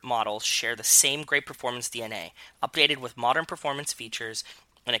Cooper models share the same great performance DNA. Updated with modern performance features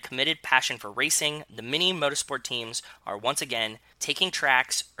and a committed passion for racing, the Mini Motorsport teams are once again taking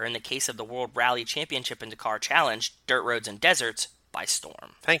tracks, or in the case of the World Rally Championship and Dakar Challenge, dirt roads and deserts, by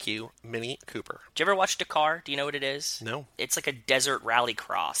storm. Thank you, Mini Cooper. Did you ever watch Dakar? Do you know what it is? No. It's like a desert rally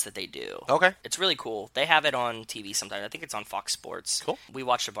cross that they do. Okay. It's really cool. They have it on TV sometimes. I think it's on Fox Sports. Cool. We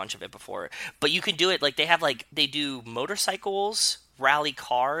watched a bunch of it before. But you can do it, like, they do motorcycles, rally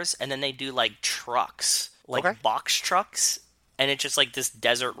cars, and then they do, like, trucks. Like, Okay. box trucks. And it's just like this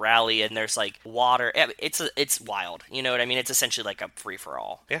desert rally, and there's like water. It's wild. You know what I mean? It's essentially like a free for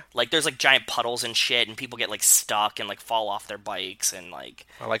all. Yeah. Like there's like giant puddles and shit, and people get like stuck and like fall off their bikes and like.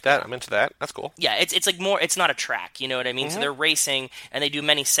 I like that. I'm into that. That's cool. Yeah, it's like more. It's not a track. You know what I mean? So they're racing, and they do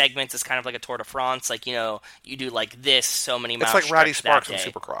many segments. It's kind of like a Tour de France. Like, you know, you do like this so many miles. It's like Rowdy stretch Sparks that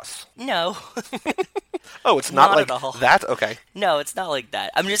from day. Supercross. No. Oh, it's not, Not like at all. that? Okay. No, it's not like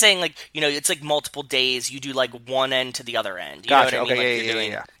that. I'm just saying, like, you know, it's like multiple days. You do like one end to the other end. You Gotcha. know what I mean? Okay, Like, you're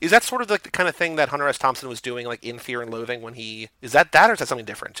doing- yeah. Is that sort of like the kind of thing that Hunter S. Thompson was doing, like in Fear and Loathing, when he is that, or is that something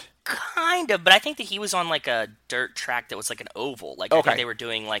different? Kind of, but I think that he was on like a dirt track that was like an oval. Like I Okay. think they were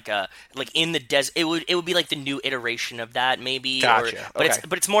doing like a in the desert. It would be like the new iteration of that maybe. Gotcha. But Okay.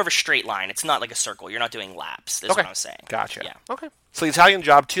 it's more of a straight line. It's not like a circle. You're not doing laps. That's Okay. what I was saying. Gotcha. Yeah. Okay. So The Italian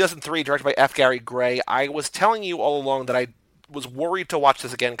Job, 2003, directed by F. Gary Gray. I was telling you all along that I was worried to watch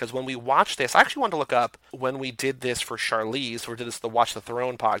this again, because when we watched this, I actually wanted to look up when we did this for Charlize, we did this, the Watch the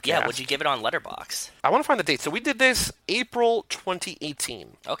Throne podcast. Yeah. Would you give it on Letterboxd? I want to find the date. So we did this April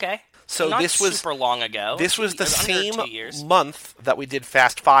 2018. Okay. So Not this was super long ago. This was the It under same 2 years. month that we did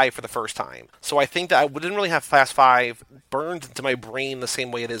Fast Five for the first time. So I think that I didn't really have Fast Five burned into my brain the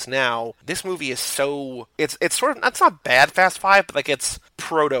same way it is now. This movie is so it's sort of, it's not bad Fast Five, but like it's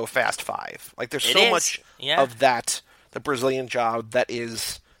proto Fast Five. Like there's It so is. much Yeah. of that, the Brazilian Job, that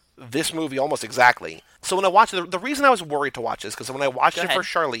is this movie almost exactly. So when I watched it, the reason I was worried to watch this, because when I watched Go it for ahead.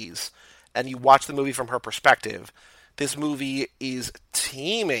 Charlize, and you watch the movie from her perspective, this movie is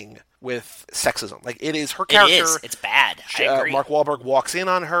teeming with sexism. Like, it is her character. It is. It's bad. I agree. Mark Wahlberg walks in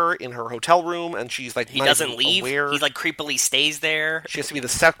on her in her hotel room, and she's like, He not doesn't even leave. aware. He like creepily stays there. She has to be the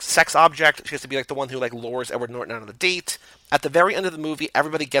sex object. She has to be like the one who like lures Edward Norton out on the date. At the very end of the movie,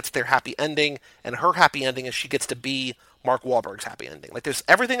 everybody gets their happy ending, and her happy ending is she gets to be Mark Wahlberg's happy ending. Like, there's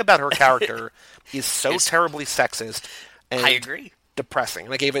everything about her character is so It's- terribly sexist. And I agree. depressing.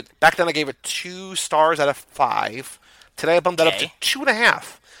 And I gave it, back then I gave it 2 stars out of 5. Today I bumped that up to Okay.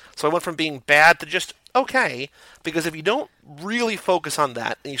 2.5. So I went from being bad to just okay, because if you don't really focus on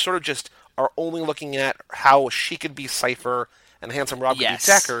that, and you sort of just are only looking at how she could be Cypher and Handsome Rob could Yes.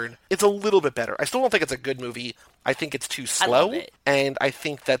 be Deckard, it's a little bit better. I still don't think it's a good movie. I think it's too I love slow, it. and I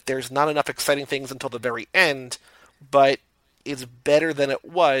think that there's not enough exciting things until the very end, but it's better than it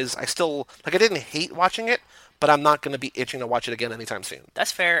was. I still, like, I didn't hate watching it, but I'm not going to be itching to watch it again anytime soon.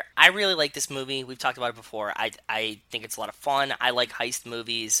 That's fair. I really like this movie. We've talked about it before. I think it's a lot of fun. I like heist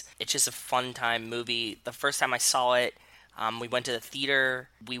movies. It's just a fun time movie. The first time I saw it, we went to the theater.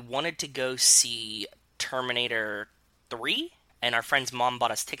 We wanted to go see Terminator 3. And our friend's mom bought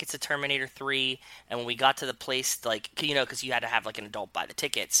us tickets to Terminator 3. And when we got to the place, like, you know, because you had to have, like, an adult buy the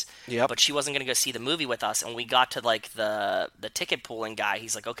tickets. Yep. But she wasn't going to go see the movie with us. And we got to, like, the ticket pooling guy.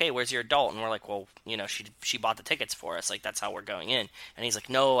 He's like, okay, where's your adult? And we're like, well, you know, she bought the tickets for us. Like, that's how we're going in. And he's like,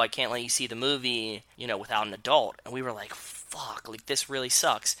 no, I can't let you see the movie, you know, without an adult. And we were like, fuck, like, this really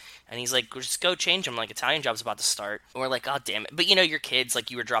sucks. And he's like, well, just go change him. Like, Italian Job's about to start. And we're like, oh, damn it. But, you know, your kids, like,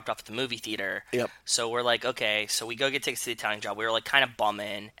 you were dropped off at the movie theater. Yep. So we're like, okay. So we go get tickets to the Italian Job. We were, like, kind of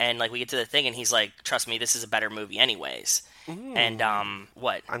bumming. And, like, we get to the thing, and he's like, trust me, this is a better movie anyways. And,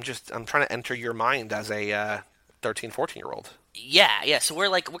 what? I'm trying to enter your mind as a 13, 14-year-old. Yeah. So we're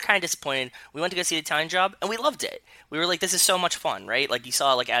kind of disappointed. We went to go see the Italian Job, and we loved it. We were like, this is so much fun, right? Like, you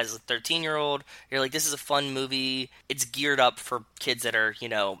saw, like, as a 13-year-old, you're like, this is a fun movie. It's geared up for kids that are, you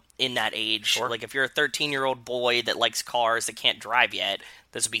know, in that age. Sure. Like, if you're a 13-year-old boy that likes cars that can't drive yet,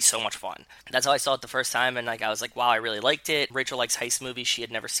 this would be so much fun. That's how I saw it the first time, and, like, I was like, wow, I really liked it. Rachel likes heist movies. She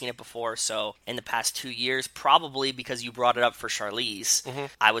had never seen it before, so in the past 2 years, probably because you brought it up for Charlize,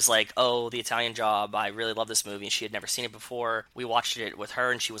 I was like, oh, the Italian Job, I really love this movie, and she had never seen it before. We watched it with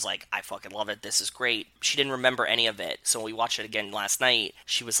her, and she was like, I fucking love it. This is great. She didn't remember any of it, so when we watched it again last night,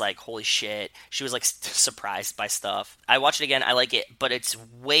 she was like, holy shit. She was, like, surprised by stuff. I watched it again. I like it, but it's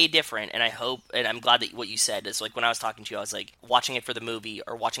way different, and I hope, and I'm glad that what you said is, like, when I was talking to you, I was like, watching it for the movie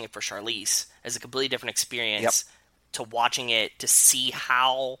or watching it for Charlize is a completely different experience to watching it to see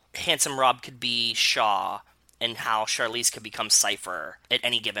how Handsome Rob could be Shaw and how Charlize could become Cypher at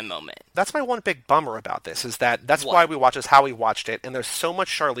any given moment. That's my one big bummer about this, is that's What? why we watch this, how we watched it, and there's so much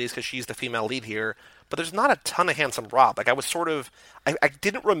Charlize because she's the female lead here, but there's not a ton of Handsome Rob. Like, I was sort of, I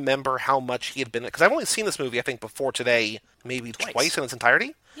didn't remember how much he had been, because I've only seen this movie, I think, before today, maybe twice in its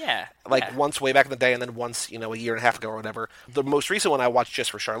entirety. Yeah. Like, once way back in the day, and then once, you know, a year and a half ago or whatever. The most recent one I watched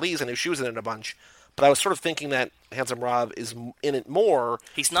just for Charlize, I knew she was in it a bunch, but I was sort of thinking that Handsome Rob is in it more.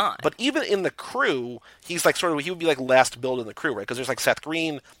 He's not. But even in the crew, he's like he would be like last build in the crew, right? Because there's like Seth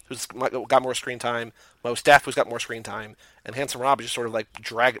Green, who's got more screen time, Mos Def, who's got more screen time, and Handsome Rob is just sort of like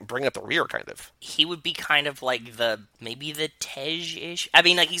bring up the rear, kind of. He would be kind of like maybe the Tej-ish. I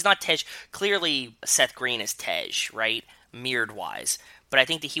mean, like, he's not Tej. Clearly, Seth Green is Tej, right? Mirrored-wise. But I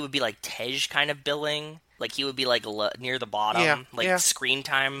think that he would be like Tej kind of billing. Like, he would be, like, near the bottom, screen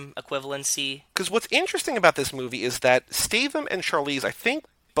time equivalency. Because what's interesting about this movie is that Statham and Charlize, I think,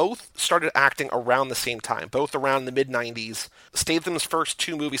 both started acting around the same time, both around the mid-90s. Statham's first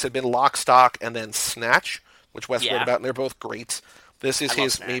two movies had been Lock, Stock, and then Snatch, which Wes wrote about, and they're both great. This is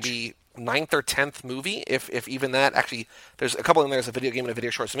his maybe 9th or 10th movie, if even that. Actually, there's a couple in there. There's a video game and a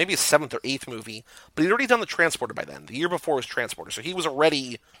video short, so maybe his 7th or 8th movie. But he'd already done The Transporter by then. The year before was Transporter, so he was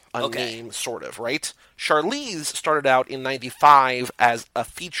already a name, sort of, right? Charlize started out in 95 as a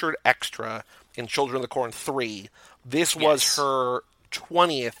featured extra in Children of the Corn 3. This was her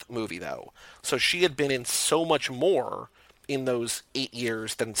 20th movie, though. So she had been in so much more in those 8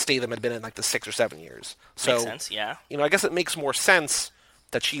 years than Statham had been in, like, the 6 or 7 years. So, makes sense, yeah. You know, I guess it makes more sense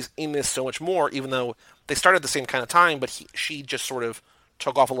that she's in this so much more, even though they started at the same kind of time, but she just sort of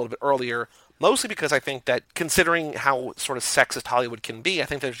took off a little bit earlier, mostly because I think that, considering how sort of sexist Hollywood can be, I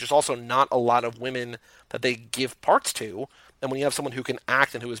think there's just also not a lot of women that they give parts to, and when you have someone who can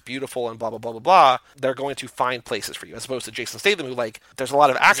act and who is beautiful and blah, blah, blah, blah, blah, they're going to find places for you, as opposed to Jason Statham, who, like, there's a lot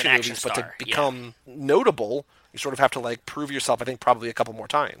of action movies, star, but to become notable, you sort of have to, like, prove yourself, I think, probably a couple more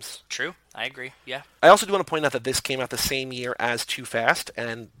times. True. I agree. Yeah. I also do want to point out that this came out the same year as Too Fast,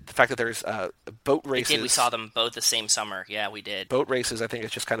 and the fact that there's boat races. It did. We saw them both the same summer. Yeah, we did. Boat races, I think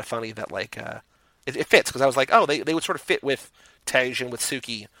it's just kind of funny that, like, it fits, because I was like, oh, they would sort of fit with Tej and with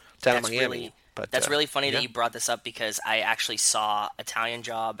Suki down in Miami. That's really funny that you brought this up, because I actually saw Italian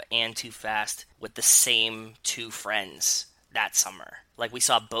Job and Too Fast with the same two friends that summer. Like, we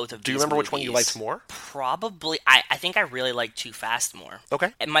saw both of these. Do you remember movies. Which one you liked more? Probably. I think I really liked Too Fast more.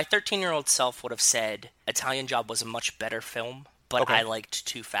 Okay. And my 13-year-old self would have said Italian Job was a much better film, but I liked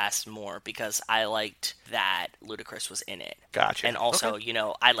Too Fast more because I liked that Ludacris was in it. Gotcha. And also, you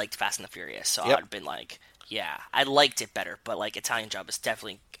know, I liked Fast and the Furious, so I would have been like, yeah, I liked it better, but, like, Italian Job is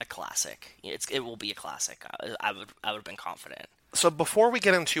definitely a classic. It will be a classic. I would have been confident. So before we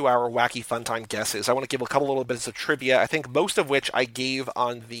get into our wacky fun time guesses, I want to give a couple little bits of trivia, I think most of which I gave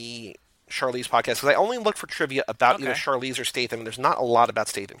on the Charlize podcast, because I only looked for trivia about either Charlize or Statham, and there's not a lot about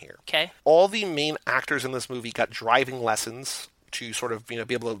Statham here. Okay. All the main actors in this movie got driving lessons to sort of, you know,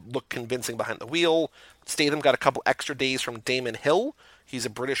 be able to look convincing behind the wheel. Statham got a couple extra days from Damon Hill. He's a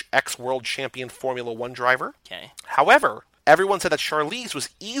British ex-world champion Formula One driver. Okay. However, everyone said that Charlize was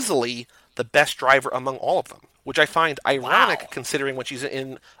easily the best driver among all of them, which I find ironic considering when she's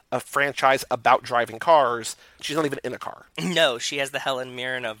in a franchise about driving cars, she's not even in a car. No, she has the Helen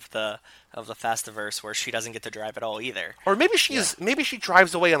Mirren of the of the Fastiverse where she doesn't get to drive at all either. Or maybe maybe she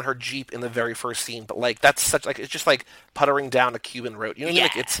drives away on her Jeep in the very first scene, but like that's such like it's just like puttering down a Cuban road. You know what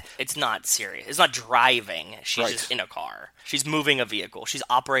I mean? Like it's not serious. It's not driving. She's Right. just in a car. She's moving a vehicle. She's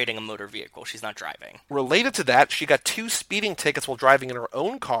operating a motor vehicle. She's not driving. Related to that, she got 2 speeding tickets while driving in her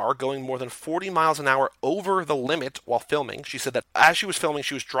own car, going more than 40 miles an hour over the limit while filming. She said that as she was filming,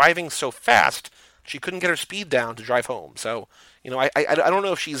 she was driving so fast she couldn't get her speed down to drive home. So, you know, I don't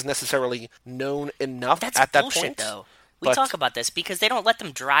know if she's necessarily known enough That's at that bullshit, point. though. We but talk about this because they don't let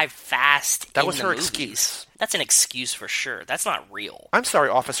them drive fast. That in was the her movies. excuse. That's an excuse for sure. That's not real. I'm sorry,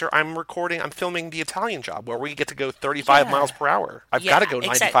 officer. I'm filming The Italian Job, where we get to go 35 miles per hour. I've got to go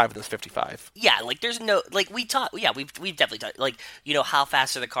 95 in this 55. Yeah, like there's no like we talk. Yeah, we've definitely talked. Like, you know, how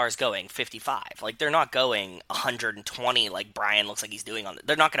fast are the cars going? 55. Like they're not going 120 like Brian looks like he's doing on.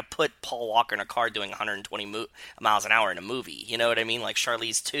 They're not going to put Paul Walker in a car doing 120 miles an hour in a movie. You know what I mean? Like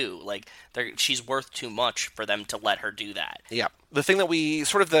Charlize too. Like she's worth too much for them to let her do that. Yeah. The thing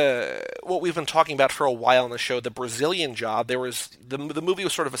that what we've been talking about for a while on the show, The Brazilian Job, there was the movie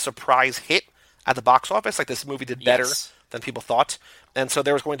was sort of a surprise hit at the box office. Like this movie did better than people thought. And so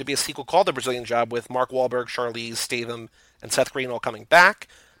there was going to be a sequel called The Brazilian Job with Mark Wahlberg, Charlize, Statham, and Seth Green all coming back.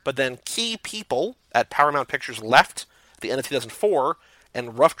 But then key people at Paramount Pictures left at the end of 2004,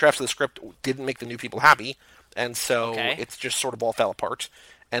 and rough drafts of the script didn't make the new people happy. And so it's just sort of all fell apart.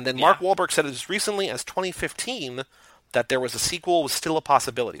 And then Mark Wahlberg said as recently as 2015 that there was a sequel was still a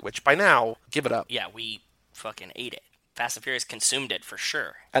possibility, which by now, give it up. Yeah, we fucking ate it. Fast and Furious consumed it for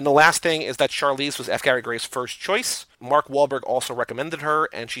sure. And the last thing is that Charlize was F. Gary Gray's first choice. Mark Wahlberg also recommended her,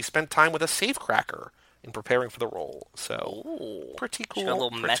 and she spent time with a safecracker in preparing for the role. So, pretty cool. She got a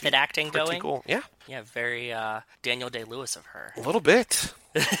little method acting pretty going. Cool. Yeah. Yeah, very Daniel Day-Lewis of her. A little bit.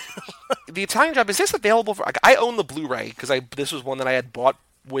 The Italian Job, is this available for... I own the Blu-ray, because this was one that I had bought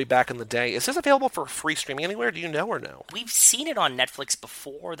way back in the day. Is this available for free streaming anywhere? Do you know or no? We've seen it on Netflix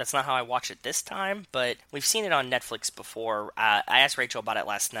before. That's not how I watch it this time, but we've seen it on Netflix before. I asked Rachel about it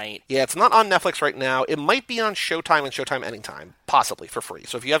last night. Yeah, it's not on Netflix right now. It might be on Showtime and Showtime Anytime, possibly for free.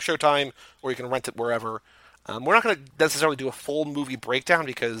 So if you have Showtime, or you can rent it wherever. We're not going to necessarily do a full movie breakdown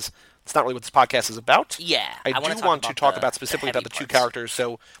because it's not really what this podcast is about. Yeah, I do want to talk about specifically about the two characters.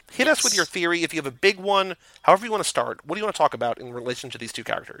 So hit us with your theory. If you have a big one, however you want to start, what do you want to talk about in relation to these two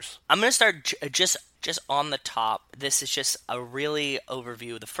characters? I'm going to start just on the top. This is just a really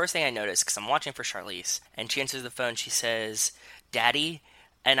overview. The first thing I noticed, because I'm watching for Charlize, and she answers the phone, she says, "Daddy,"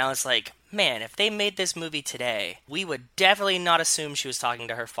 and I was like, man, if they made this movie today, we would definitely not assume she was talking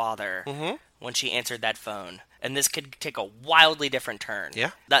to her father when she answered that phone. And this could take a wildly different turn.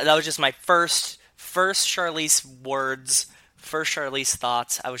 Yeah. That was just my first Charlize words, first Charlize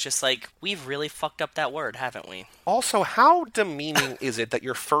thoughts. I was just like, we've really fucked up that word, haven't we? Also, how demeaning is it that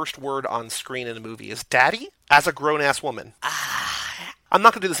your first word on screen in a movie is daddy as a grown-ass woman? I'm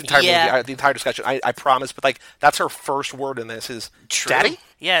not going to do this entire movie, the entire discussion, I promise, but like that's her first word in this is daddy?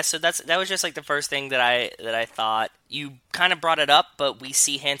 Yeah, so that was just like the first thing that I thought. You kind of brought it up, but we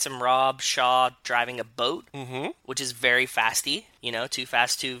see handsome Rob Shaw driving a boat, which is very fasty. You know, Too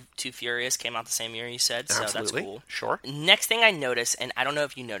Fast, Too Furious came out the same year you said, so Absolutely. That's cool. Sure. Next thing I noticed, and I don't know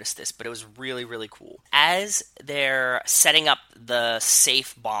if you noticed this, but it was really, really cool. As they're setting up the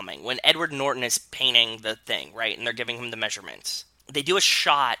safe bombing, when Edward Norton is painting the thing, right, and they're giving him the measurements, they do a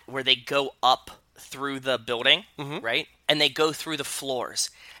shot where they go up through the building, right? And they go through the floors.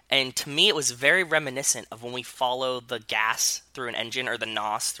 And to me, it was very reminiscent of when we follow the gas through an engine or the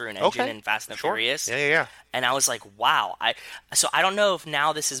NOS through an engine in Fast and the Furious. Yeah. And I was like, wow. So I don't know if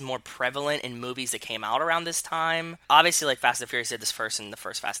now this is more prevalent in movies that came out around this time. Obviously, like Fast and the Furious did this first in the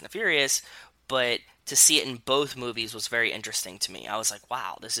first Fast and the Furious, but to see it in both movies was very interesting to me. I was like,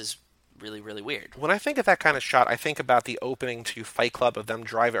 wow, this is really, really weird. When I think of that kind of shot, I think about the opening to Fight Club of them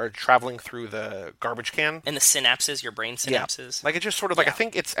traveling through the garbage can. And the synapses, your brain synapses. Yeah. Like it just sort of like I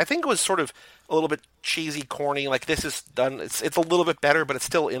think it was sort of a little bit cheesy, corny. Like this is done. It's a little bit better, but it's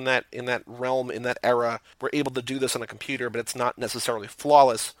still in that realm, in that era. We're able to do this on a computer, but it's not necessarily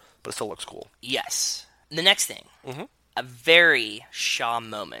flawless, but it still looks cool. Yes. The next thing. A very Shaw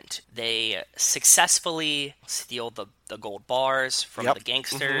moment. They successfully steal the gold bars from the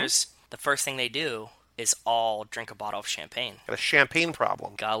gangsters. The first thing they do is all drink a bottle of champagne. Got a champagne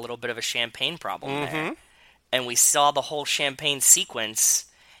problem. Got a little bit of a champagne problem there. And we saw the whole champagne sequence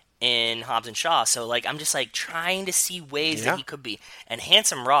in Hobbs and Shaw. So, like, I'm just, like, trying to see ways that he could be. And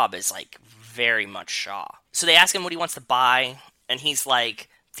Handsome Rob is, like, very much Shaw. So they ask him what he wants to buy, and he's like,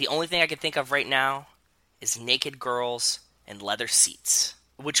 the only thing I can think of right now is naked girls and leather seats.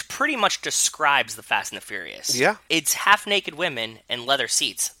 which pretty much describes the Fast and the Furious. Yeah. It's half-naked women and leather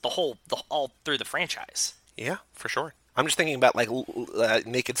seats, all through the franchise. Yeah, for sure. I'm just thinking about, like,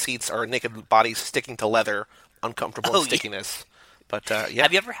 naked seats or naked bodies sticking to leather, uncomfortable stickiness. But, yeah.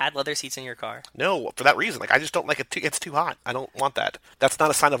 Have you ever had leather seats in your car? No, for that reason. Like, I just don't like it. It's too hot. I don't want that. That's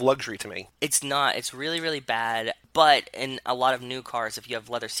not a sign of luxury to me. It's not. It's really, really bad. But in a lot of new cars, if you have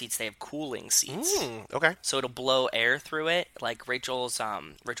leather seats, they have cooling seats. Okay. So it'll blow air through it. Like Rachel's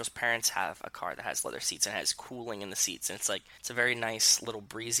parents have a car that has leather seats and has cooling in the seats, and it's a very nice little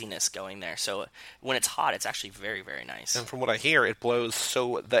breeziness going there. So when it's hot, it's actually very, very nice. And from what I hear,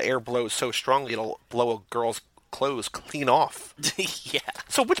 the air blows so strongly it'll blow a girl's clothes clean off. Yeah.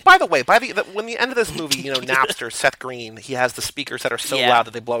 So, which, by the way, when the end of this movie, Napster, Seth Green, he has the speakers that are so loud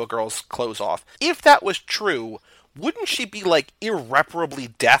that they blow a girl's clothes off. If that was true, wouldn't she be, like, irreparably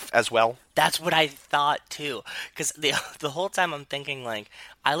deaf as well? That's what I thought, too. Because the whole time I'm thinking, like,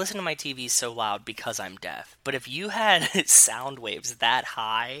 I listen to my TV so loud because I'm deaf. But if you had sound waves that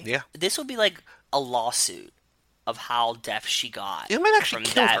high, this would be like a lawsuit of how deaf she got. It might actually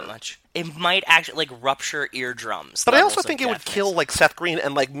kill her. Much. It might actually, like, rupture eardrums. But I also think it would kill, like, Seth Green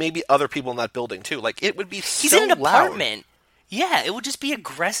and, like, maybe other people in that building, too. Like, it would be so loud. He's in an apartment. Yeah, it would just be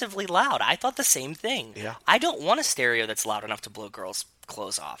aggressively loud. I thought the same thing. Yeah. I don't want a stereo that's loud enough to blow girls'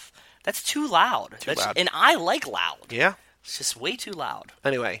 clothes off. That's too loud. Too loud. And I like loud. Yeah. It's just way too loud.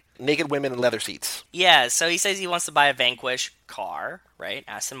 Anyway, naked women in leather seats. Yeah, so he says he wants to buy a Vanquish car, right?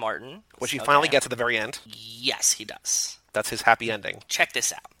 Aston Martin. Which he finally gets at the very end. Yes, he does. That's his happy ending. Check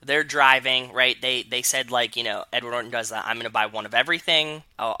this out. They're driving, right? They said, like, Edward Norton does that. I'm going to buy one of everything,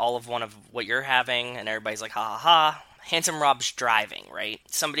 all of one of what you're having. And everybody's like, ha ha ha. Handsome Rob's driving, right?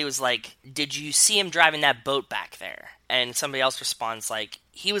 Somebody was like, did you see him driving that boat back there? And somebody else responds like,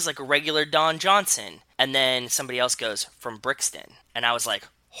 he was like a regular Don Johnson. And then somebody else goes, from Brixton. And I was like,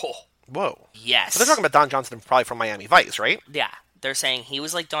 oh. Whoa. Yes. But they're talking about Don Johnson probably from Miami Vice, right? Yeah. They're saying he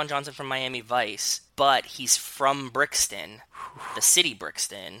was like Don Johnson from Miami Vice, but he's from Brixton, the city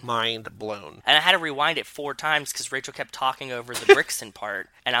Brixton. Mind blown. And I had to rewind it 4 times because Rachel kept talking over the Brixton part.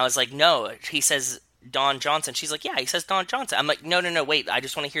 And I was like, no, he says Don Johnson. She's like, yeah, he says Don Johnson. I'm like, no, wait, I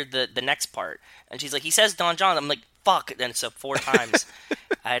just want to hear the next part. And she's like, he says Don Johnson. I'm like, fuck. And so 4 times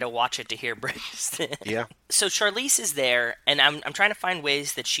I had to watch it to hear Brixton. Yeah. So Charlize is there, and I'm trying to find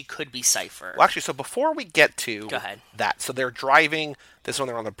ways that she could be Cypher. Well, actually, so before we get to Go ahead. that, so they're driving. This one,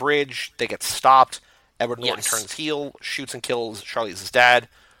 they're on the bridge. They get stopped. Edward Norton turns heel, shoots and kills Charlize's dad.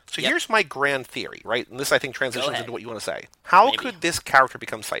 So here's my grand theory, right? And this, I think, transitions into what you want to say. How could this character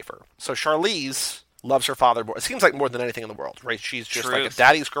become Cypher? So Charlize loves her father more. It seems like more than anything in the world, right? She's just like a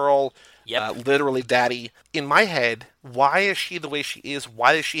daddy's girl. Yep. Literally daddy. In my head, why is she the way she is?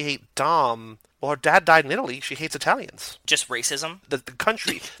 Why does she hate Dom? Well, her dad died in Italy. She hates Italians. Just racism? The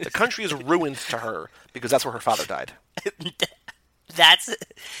country is ruined to her because that's where her father died. That's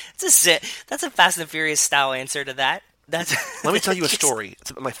a Fast and Furious style answer to that. Let me tell you a story.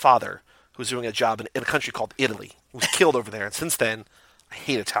 It's about my father who was doing a job in a country called Italy. He was killed over there, and since then, I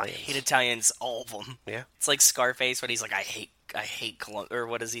hate Italians. I hate Italians, all of them. Yeah. It's like Scarface when he's like, I hate or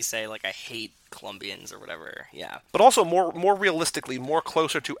what does he say? Like, I hate Colombians or whatever. Yeah. But also more realistically, more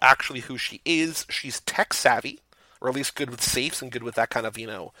closer to actually who she is. She's tech savvy, or at least good with safes and good with that kind of,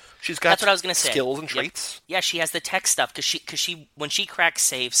 she's got That's what I was gonna say. Skills and traits. Yeah, she has the tech stuff because she when she cracks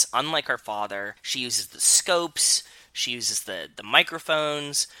safes, unlike her father, she uses the scopes. She uses the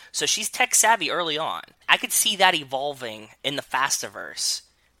microphones. So she's tech savvy early on. I could see that evolving in the Fastiverse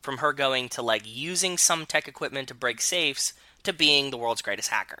from her going to, like, using some tech equipment to break safes to being the world's greatest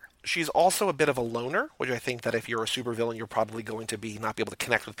hacker. She's also a bit of a loner, which I think that if you're a supervillain, you're probably going to not be able to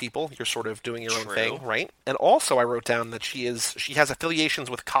connect with people. You're sort of doing your own thing, right? And also, I wrote down that she has affiliations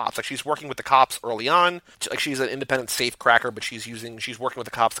with cops. Like, she's working with the cops early on. Like, she's an independent safe cracker, but she's working with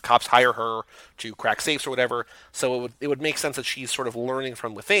the cops. The cops hire her to crack safes or whatever. So it would make sense that she's sort of learning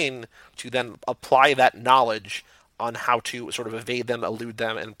from within to then apply that knowledge on how to sort of evade them, elude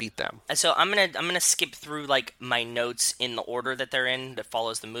them, and beat them. And so I'm gonna skip through, like, my notes in the order that they're in that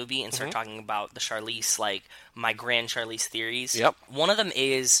follows the movie and start talking about the Charlize, like, my grand Charlize theories. Yep. One of them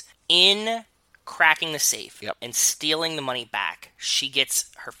is in cracking the safe and stealing the money back, she gets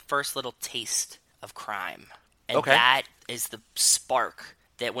her first little taste of crime. And that is the spark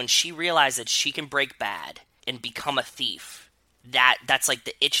that when she realized that she can break bad and become a thief, that's like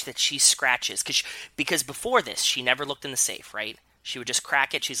the itch that she scratches. Because before this, she never looked in the safe, right? She would just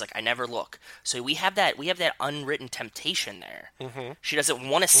crack it. She's like, I never look. So we have that unwritten temptation there. Mm-hmm. She doesn't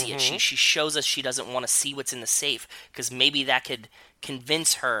want to see it. She shows us she doesn't want to see what's in the safe because maybe that could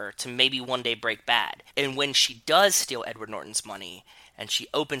convince her to maybe one day break bad. And when she does steal Edward Norton's money and she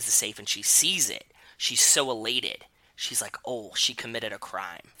opens the safe and she sees it. She's so elated. She's like, oh, she committed a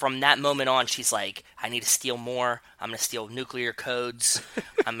crime. From that moment on, she's like, I need to steal more. I'm going to steal nuclear codes.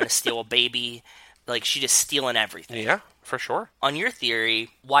 I'm going to steal a baby. Like, she's just stealing everything. Yeah, for sure. On your theory,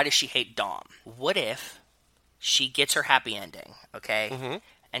 why does she hate Dom? What if she gets her happy ending, okay?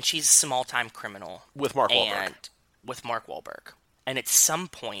 And she's a small-time criminal. With Mark Wahlberg. And with Mark Wahlberg. And at some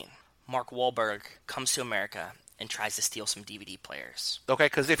point, Mark Wahlberg comes to America and tries to steal some DVD players. Okay,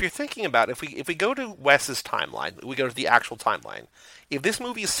 because if you're thinking about it, if we go to Wes's timeline, we go to the actual timeline. If this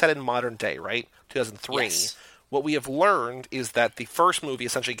movie is set in modern day, right, 2003, Yes. what we have learned is that the first movie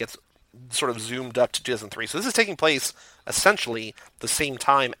essentially gets sort of zoomed up to 2003. So this is taking place essentially the same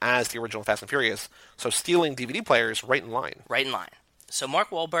time as the original Fast and Furious. So stealing DVD players right in line. Right in line. So Mark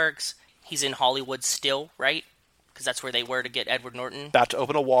Wahlberg's, he's in Hollywood still, right? Because that's where they were to get Edward Norton. About to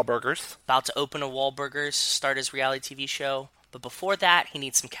open a Wahlburgers. About to open a Wahlburgers, start his reality TV show. But before that, he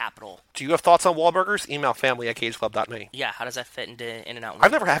needs some capital. Do you have thoughts on Wahlburgers? Email family@cageclub.me. Yeah, how does that fit into In-N-Out?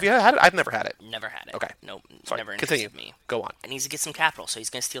 Have you had it? I've never had it. Never had it. Okay. Nope. Sorry, Never continue. interested me. Go on. And he needs to get some capital, so he's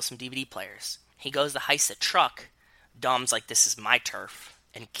going to steal some DVD players. He goes to heist a truck. Dom's like, this is my turf,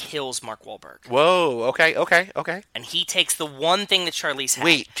 and kills Mark Wahlberg. Whoa, okay. And he takes the one thing that Charlize had.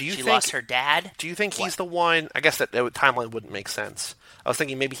 Wait, do you she think- lost her dad? Do you think he's the one... I guess that timeline wouldn't make sense. I was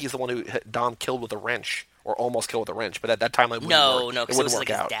thinking maybe he's the one who Dom killed with a wrench, or almost killed with a wrench, but that timeline wouldn't work. No, because it was like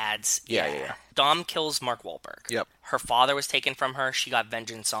his dad's. Yeah. Dom kills Mark Wahlberg. Yep. Her father was taken from her. She got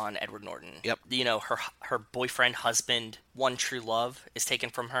vengeance on Edward Norton. Yep. You know, her boyfriend, husband, one true love is taken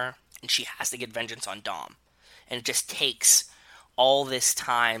from her, and she has to get vengeance on Dom. And it just takes all this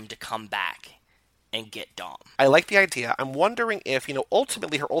time to come back and get Dom. I like the idea. I'm wondering if,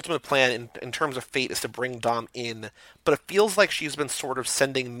 ultimately her ultimate plan in terms of fate is to bring Dom in, but it feels like she's been sort of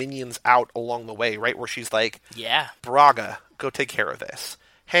sending minions out along the way, right? Where she's like, Yeah. Braga, go take care of this.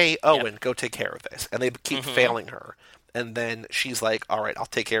 Hey, Owen, go take care of this. And they keep failing her. And then she's like, all right, I'll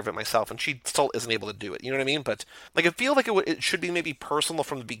take care of it myself. And she still isn't able to do it. You know what I mean? But like, I feel like it should be maybe personal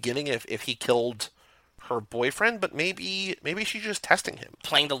from the beginning if he killed her boyfriend, but maybe she's just testing him.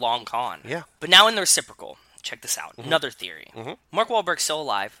 Playing the long con. Yeah. But now in the reciprocal, check this out. Another theory. Mark Wahlberg's still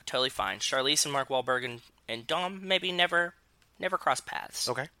alive, totally fine. Charlize and Mark Wahlberg and Dom maybe never cross paths.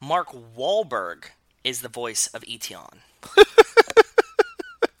 Okay. Mark Wahlberg is the voice of Etion.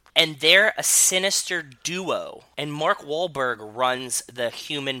 And they're a sinister duo. And Mark Wahlberg runs the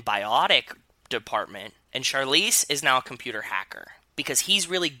human biotic department, and Charlize is now a computer hacker because he's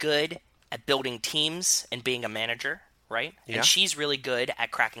really good at building teams and being a manager, right? Yeah. And she's really good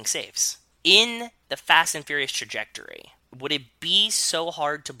at cracking safes. In the Fast and Furious trajectory, would it be so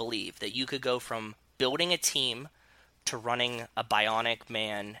hard to believe that you could go from building a team to running a bionic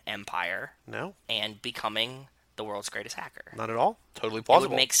man empire No, and becoming the world's greatest hacker? not at all. Totally It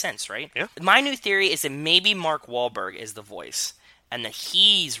plausible. would make sense, right? Yeah. My new theory is that maybe Mark Wahlberg is the voice, and that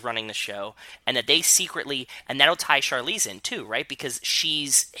he's running the show, and that they secretly, and that'll tie Charlize in too, right? Because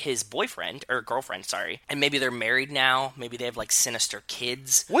she's his boyfriend, or girlfriend, sorry. And maybe they're married now. Maybe they have like sinister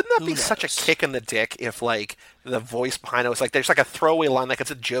kids. Wouldn't that Who be such a knows? kick in the dick if, like, the voice behind it was like, there's like a throwaway line, like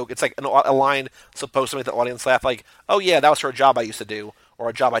it's a joke. It's like a line supposed to make the audience laugh, like, oh yeah, that was for a job I used to do, or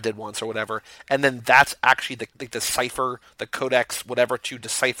a job I did once, or whatever. And then that's actually the cipher, the codex, whatever, to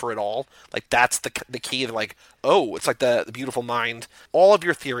decipher it all. Like, that's the key. They're like, oh, it's like the beautiful mind. All of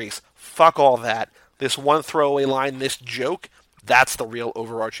your theories, fuck all that. This one throwaway line, this joke, that's the real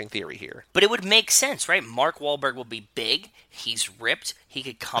overarching theory here. But it would make sense, right? Mark Wahlberg will be big. He's ripped. He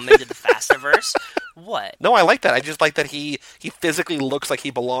could come into the Fastiverse. What? No, I like that. I just like that he physically looks like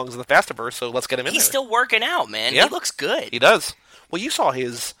he belongs in the Fastiverse, so let's get him in He's there. still working out, man. Yeah. He looks good. He does. Well, you saw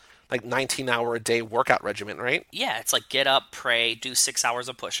his, like, 19-hour-a-day workout regimen, right? Yeah, it's like get up, pray, do 6 hours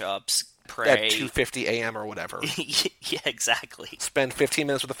of push-ups, pray. At 2:50 a.m. or whatever. Yeah, exactly. Spend 15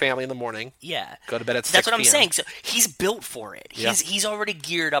 minutes with the family in the morning. Yeah. Go to bed at 6 That's what I'm p.m. saying. So he's built for it. Yeah. He's already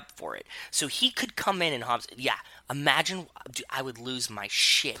geared up for it. So he could come in and Hobbs. Yeah. Imagine, dude, I would lose my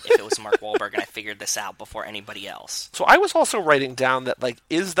shit if it was Mark Wahlberg and I figured this out before anybody else. So I was also writing down that, like,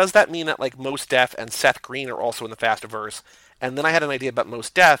 does that mean that, like, Mos Def and Seth Green are also in the Fastiverse? And then I had an idea about Mos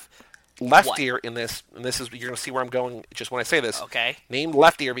Def. Left What? Ear in this, and this is, you're going to see where I'm going just when I say this. Okay. Named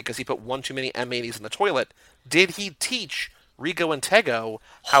Left Ear because he put one too many M80s in the toilet. Did he teach Rigo and Tego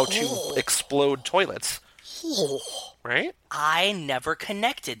how to explode toilets? Right? I never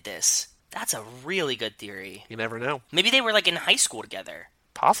connected this. That's a really good theory. You never know. Maybe they were like in high school together.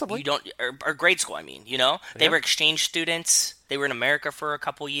 Possibly. You don't, or grade school, I mean, you know? They Yeah. were exchange students. They were in America for a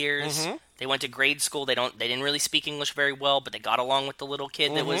couple years. They went to grade school. They didn't really speak English very well, but they got along with the little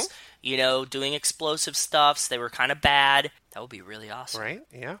kid that was, doing explosive stuff. So they were kind of bad. That would be really awesome. Right?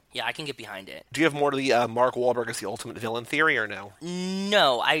 Yeah. Yeah, I can get behind it. Do you have more to the Mark Wahlberg as the ultimate villain theory, or no?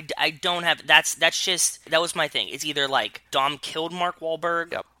 No, I don't have. That was my thing. It's either like Dom killed Mark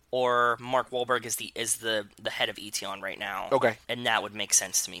Wahlberg, Yep. or Mark Wahlberg is the head of Eteon right now. Okay. And that would make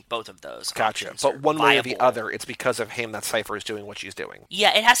sense to me. Both of those. Gotcha. options are But one way or the viable. other, it's because of him that Cypher is doing what she's doing.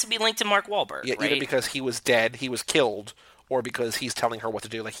 Yeah, it has to be linked to Mark Wahlberg, Yeah, right? either because he was dead, he was killed, or because he's telling her what to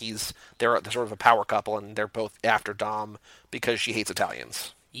do. Like they're sort of a power couple, and they're both after Dom because she hates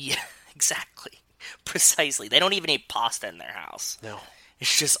Italians. Yeah, exactly. Precisely. They don't even eat pasta in their house. No.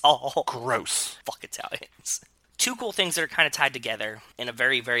 It's just all Gross. fuck Italians. Two cool things that are kind of tied together in a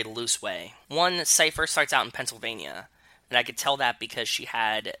very, very loose way. One, Cypher starts out in Pennsylvania, and I could tell that because she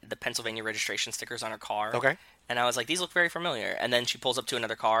had the Pennsylvania registration stickers on her car. Okay. And I was like, these look very familiar. And then she pulls up to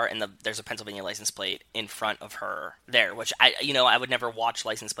another car, and there's a Pennsylvania license plate in front of her there, which I would never watch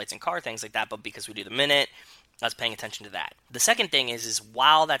license plates in car, things like that, but because we do the minute, I was paying attention to that. The second thing is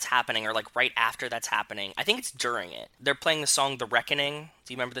while that's happening, or like right after that's happening, I think it's during it, they're playing the song The Reckoning.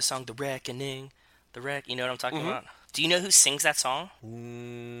 Do you remember the song The Reckoning? You know what I'm talking about? Do you know who sings that song?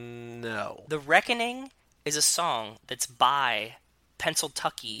 No. The Reckoning is a song that's by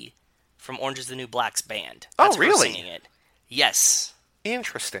Pennsyltucky from Orange is the New Black's band. Oh, That's her really? singing it. Yes.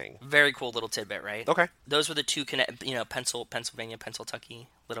 Interesting. Very cool little tidbit, right? Okay. Those were the two, Pennsylvania, Pennsyltucky,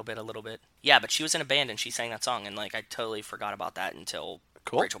 a little bit. Yeah, but she was in a band and she sang that song, and like I totally forgot about that until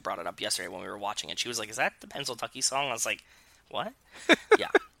Cool. Rachel brought it up yesterday when we were watching it. She was like, "Is that the Pennsyltucky song?" I was like, "What?" Yeah.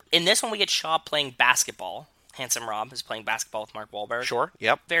 In this one, we get Shaw playing basketball. Handsome Rob is playing basketball with Mark Wahlberg. Sure.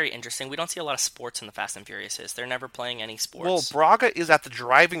 Yep. Very interesting. We don't see a lot of sports in the Fast and Furiouses. They're never playing any sports. Well, Braga is at the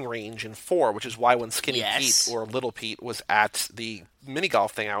driving range in 4, which is why when Skinny Yes. Pete or Little Pete was at the mini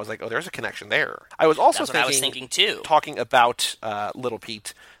golf thing, I was like, oh, there's a connection there. I was also That's what I was thinking too. talking about Little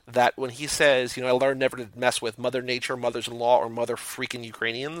Pete, that when he says, I learned never to mess with Mother Nature, mothers-in-law, or mother freaking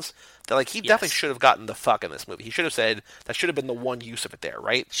Ukrainians, that like he definitely should have gotten the fuck in this movie. He should have said that should have been the one use of it there,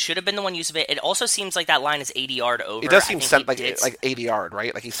 right? Should have been the one use of it. It also seems like that line is ADR'd over. It does I seem think like he did- 80-yard,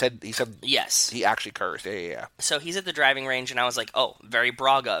 right? Like he said Yes. he actually cursed. Yeah. So he's at the driving range, and I was like, oh, very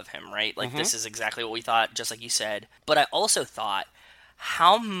Braga of him, right? Mm-hmm. Like, this is exactly what we thought, just like you said. But I also thought,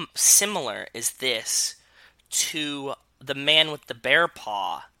 how similar is this to the man with the bear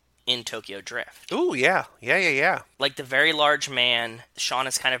paw in Tokyo Drift? Ooh, yeah. Like, the very large man, Sean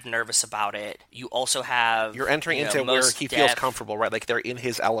is kind of nervous about it. You also have... You're entering into where Mos he feels Def. comfortable, right? Like they're in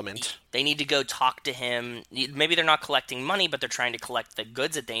his element. They need to go talk to him. Maybe they're not collecting money, but they're trying to collect the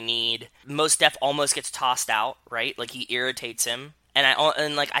goods that they need. Mos Def almost gets tossed out, right? Like, he irritates him. And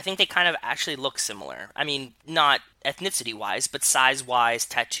I think they kind of actually look similar. I mean, not ethnicity-wise, but size-wise,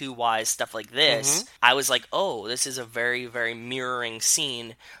 tattoo-wise, stuff like this. I was like, oh, this is a very, very mirroring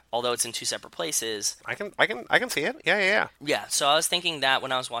scene, although it's in two separate places. I can see it. Yeah. Yeah, so I was thinking that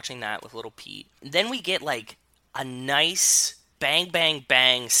when I was watching that with Little Pete. Then we get, like, a nice bang, bang,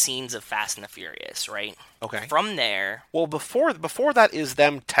 bang scenes of Fast and the Furious, right? Okay. From there... Well, before that is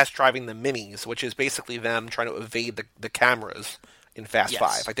them test driving the minis, which is basically them trying to evade the cameras in Fast Yes.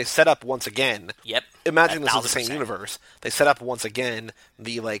 5. Like, they set up once again. Yep. Imagine this is the same 1,000%. universe. They set up once again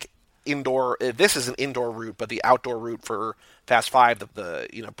the, like, indoor... This is an indoor route, but the outdoor route for Fast 5,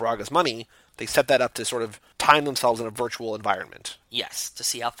 the Braga's money, they set that up to sort of time themselves in a virtual environment. Yes, to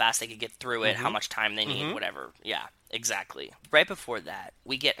see how fast they could get through it, how much time they need, whatever. Yeah, exactly. Right before that,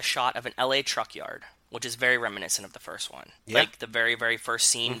 we get a shot of an LA truck yard, which is very reminiscent of the first one. Yeah. Like the very, very first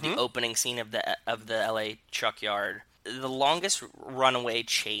scene, the opening scene of the LA truck yard. The longest runaway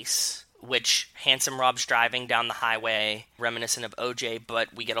chase, which Handsome Rob's driving down the highway, reminiscent of OJ,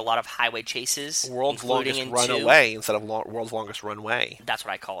 but we get a lot of highway chases. World's including longest into- runaway instead of world's longest runway. That's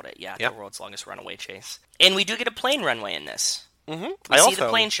what I called it, yeah. Yep. The world's longest runaway chase. And we do get a plane runway in this. Mm-hmm. We see the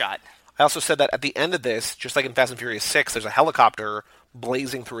plane shot. I also said that at the end of this, just like in Fast and Furious 6, there's a helicopter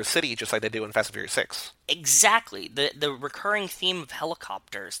blazing through a city, just like they do in Fast and Furious 6. Exactly. The recurring theme of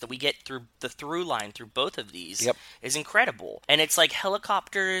helicopters that we get through the through line through both of these Yep. is incredible. And it's like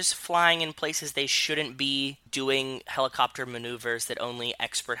helicopters flying in places they shouldn't be, doing helicopter maneuvers that only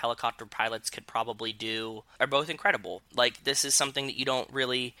expert helicopter pilots could probably do, are both incredible. Like, this is something that you don't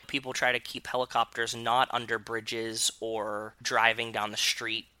really... People try to keep helicopters not under bridges or driving down the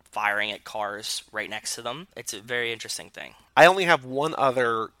street firing at cars right next to them. It's a very interesting thing. I only have one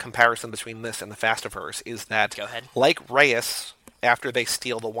other comparison between this and the Fastiverse, is that, Go ahead. like Reyes after they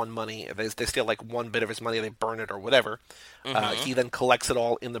steal the one money, they steal like one bit of his money, they burn it or whatever. He then collects it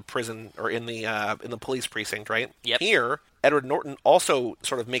all in the prison or in the police precinct, right? Yep. Here, Edward Norton also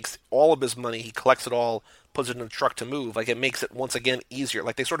sort of makes all of his money. He collects it all, puts it in a truck to move. Like, it makes it once again easier.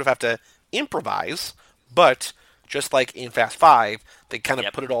 Like, they sort of have to improvise, but just like in Fast Five, they kind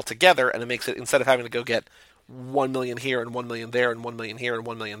of put it all together, and it makes it, instead of having to go get 1 million here and 1 million there and 1 million here and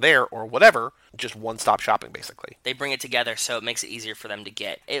 1 million there or whatever, just one-stop shopping basically. They bring it together so it makes it easier for them to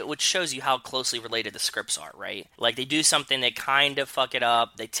get it, which shows you how closely related the scripts are, right? Like, they do something, they kind of fuck it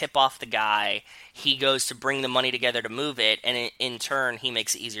up, they tip off the guy, he goes to bring the money together to move it, and in turn he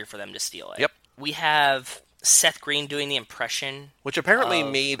makes it easier for them to steal it. Yep. We have Seth Green doing the impression, which apparently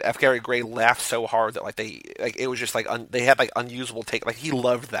made F. Gary Gray laugh so hard that it was just like they had like unusable take. Like, he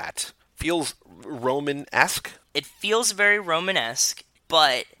loved that. Feels Roman-esque. It feels very Romanesque,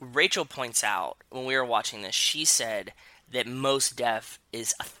 but Rachel points out when we were watching this, she said that Mos Def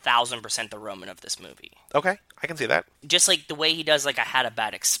is 1,000% the Roman of this movie. Okay, I can see that. Just like the way he does, like, I had a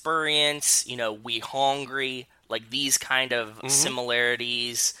bad experience, we hungry, like these kind of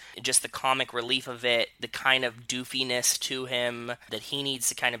similarities, just the comic relief of it, the kind of doofiness to him, that he needs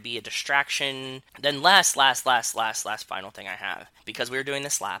to kind of be a distraction. Then last final thing I have, because we were doing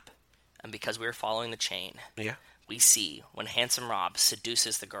this lap, and because we were following the chain, we see when Handsome Rob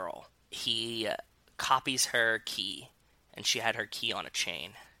seduces the girl, he copies her key, and she had her key on a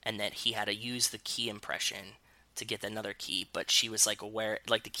chain, and that he had to use the key impression to get another key, but she was like aware,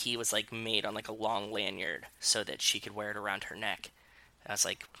 like the key was like made on like a long lanyard so that she could wear it around her neck. And I was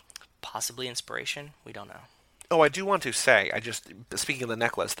like, possibly inspiration? We don't know. Oh, I do want to say, speaking of the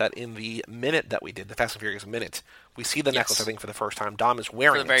necklace, that in the minute that we did, the Fast and Furious minute, we see the necklace, I think, for the first time. Dom is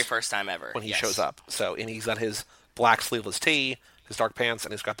wearing it. For the very first time ever. When he shows up. So, and he's got his black sleeveless tee, his dark pants,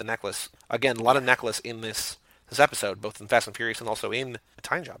 and he's got the necklace. Again, a lot of necklace in this episode, both in Fast and Furious and also in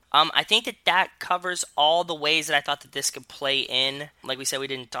Italian Job. I think that covers all the ways that I thought that this could play in. Like we said, we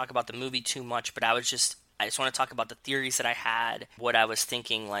didn't talk about the movie too much, but I just want to talk about the theories that I had, what I was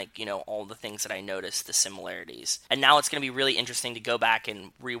thinking, like, all the things that I noticed, the similarities. And now it's going to be really interesting to go back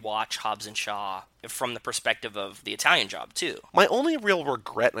and rewatch Hobbs and Shaw from the perspective of the Italian Job, too. My only real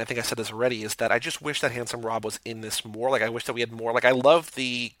regret, and I think I said this already, is that I just wish that Handsome Rob was in this more. Like, I wish that we had more. Like, I love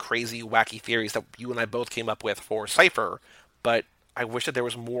the crazy, wacky theories that you and I both came up with for Cypher, but I wish that there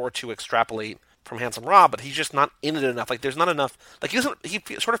was more to extrapolate from Handsome Rob, but he's just not in it enough. Like, there's not enough. Like, he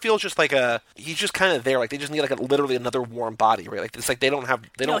sort of feels just like he's just kind of there. Like, they just need like literally another warm body, right? Like, it's like they don't.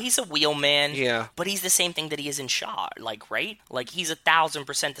 He's a wheelman. Yeah. But he's the same thing that he is in Shaw, like, right? Like, he's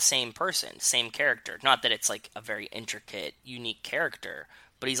 1,000% the same person, same character. Not that it's like a very intricate, unique character,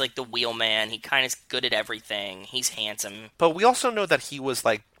 but he's like the wheelman. He kind of is good at everything. He's handsome. But we also know that he was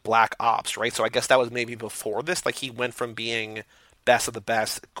like Black Ops, right? So I guess that was maybe before this. Like, he went from being best of the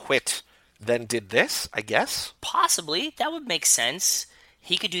best, quit, then did this, I guess? Possibly. That would make sense.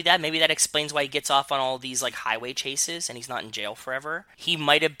 He could do that. Maybe that explains why he gets off on all these like highway chases and he's not in jail forever. He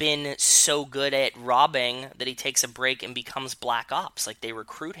might have been so good at robbing that he takes a break and becomes Black Ops. Like, they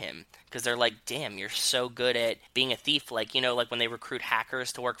recruit him because they're like, damn, you're so good at being a thief. Like, like when they recruit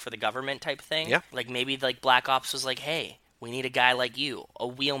hackers to work for the government type thing. Yeah. Like, maybe like Black Ops was like, hey, we need a guy like you, a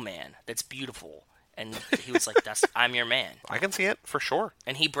wheelman that's beautiful. And he was like, I'm your man. I can see it, for sure.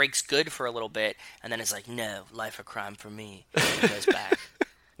 And he breaks good for a little bit, and then it's like, no, life of crime for me. And he goes back.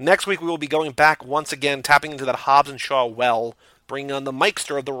 Next week, we will be going back once again, tapping into that Hobbs and Shaw well, bringing on the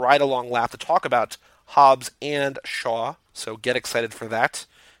Mikester of the Ride-Along Lap to talk about Hobbs and Shaw. So get excited for that.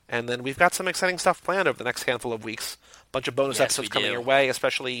 And then we've got some exciting stuff planned over the next handful of weeks. A bunch of bonus episodes coming your way,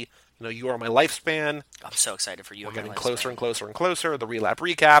 especially, You Are My Lifespan. I'm so excited for You Are My Lifespan. We're getting closer and closer and closer. The relap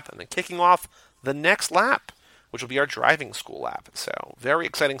recap, and then kicking off the next lap, which will be our driving school lap. So, very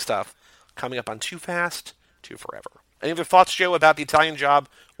exciting stuff coming up on Too Fast, Too Forever. Any other thoughts, Joe, about the Italian Job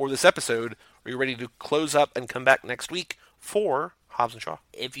or this episode? Are you ready to close up and come back next week for Hobbs and Shaw?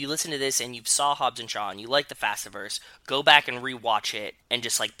 If you listen to this and you saw Hobbs and Shaw and you like the Fastiverse, go back and rewatch it and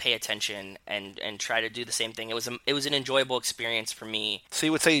just like pay attention and try to do the same thing. It was an enjoyable experience for me. So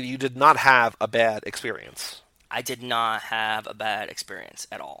you would say you did not have a bad experience? I did not have a bad experience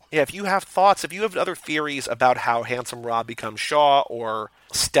at all. Yeah, if you have thoughts, if you have other theories about how Handsome Rob becomes Shaw or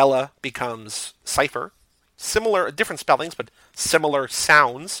Stella becomes Cypher, similar, different spellings, but similar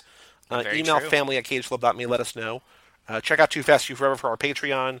sounds, email family@cageclub.me, let us know. Check out Too Fast, Too Forever for our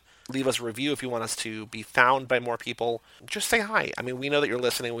Patreon. Leave us a review if you want us to be found by more people. Just say hi. I mean, we know that you're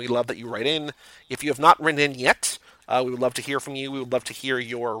listening. We love that you write in. If you have not written in yet, we would love to hear from you. We would love to hear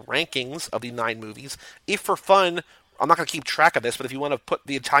your rankings of the 9 movies. If for fun, I'm not going to keep track of this, but if you want to put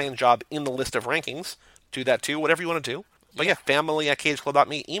the Italian Job in the list of rankings, do that too. Whatever you want to do. But yeah,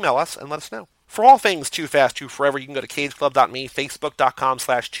 family@cageclub.me. Email us and let us know. For all things Too Fast, Too Forever, you can go to cageclub.me,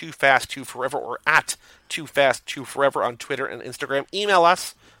 facebook.com/TooFastTooForever, or at TooFastTooForever on Twitter and Instagram. Email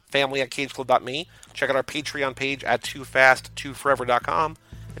us, family@cageclub.me. Check out our Patreon page at TooFastTooForever.com.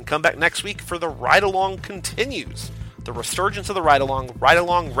 And come back next week for the Ride Along continues. The resurgence of the Ride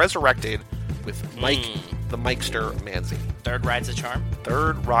Along resurrected with Mike, the Mikester Manzi. Third ride's a charm.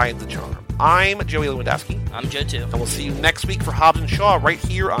 Third ride's a charm. I'm Joey Lewandowski. I'm Joe too. And we'll see you next week for Hobbs and Shaw right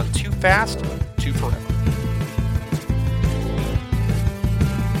here on Too Fast, Too Forever.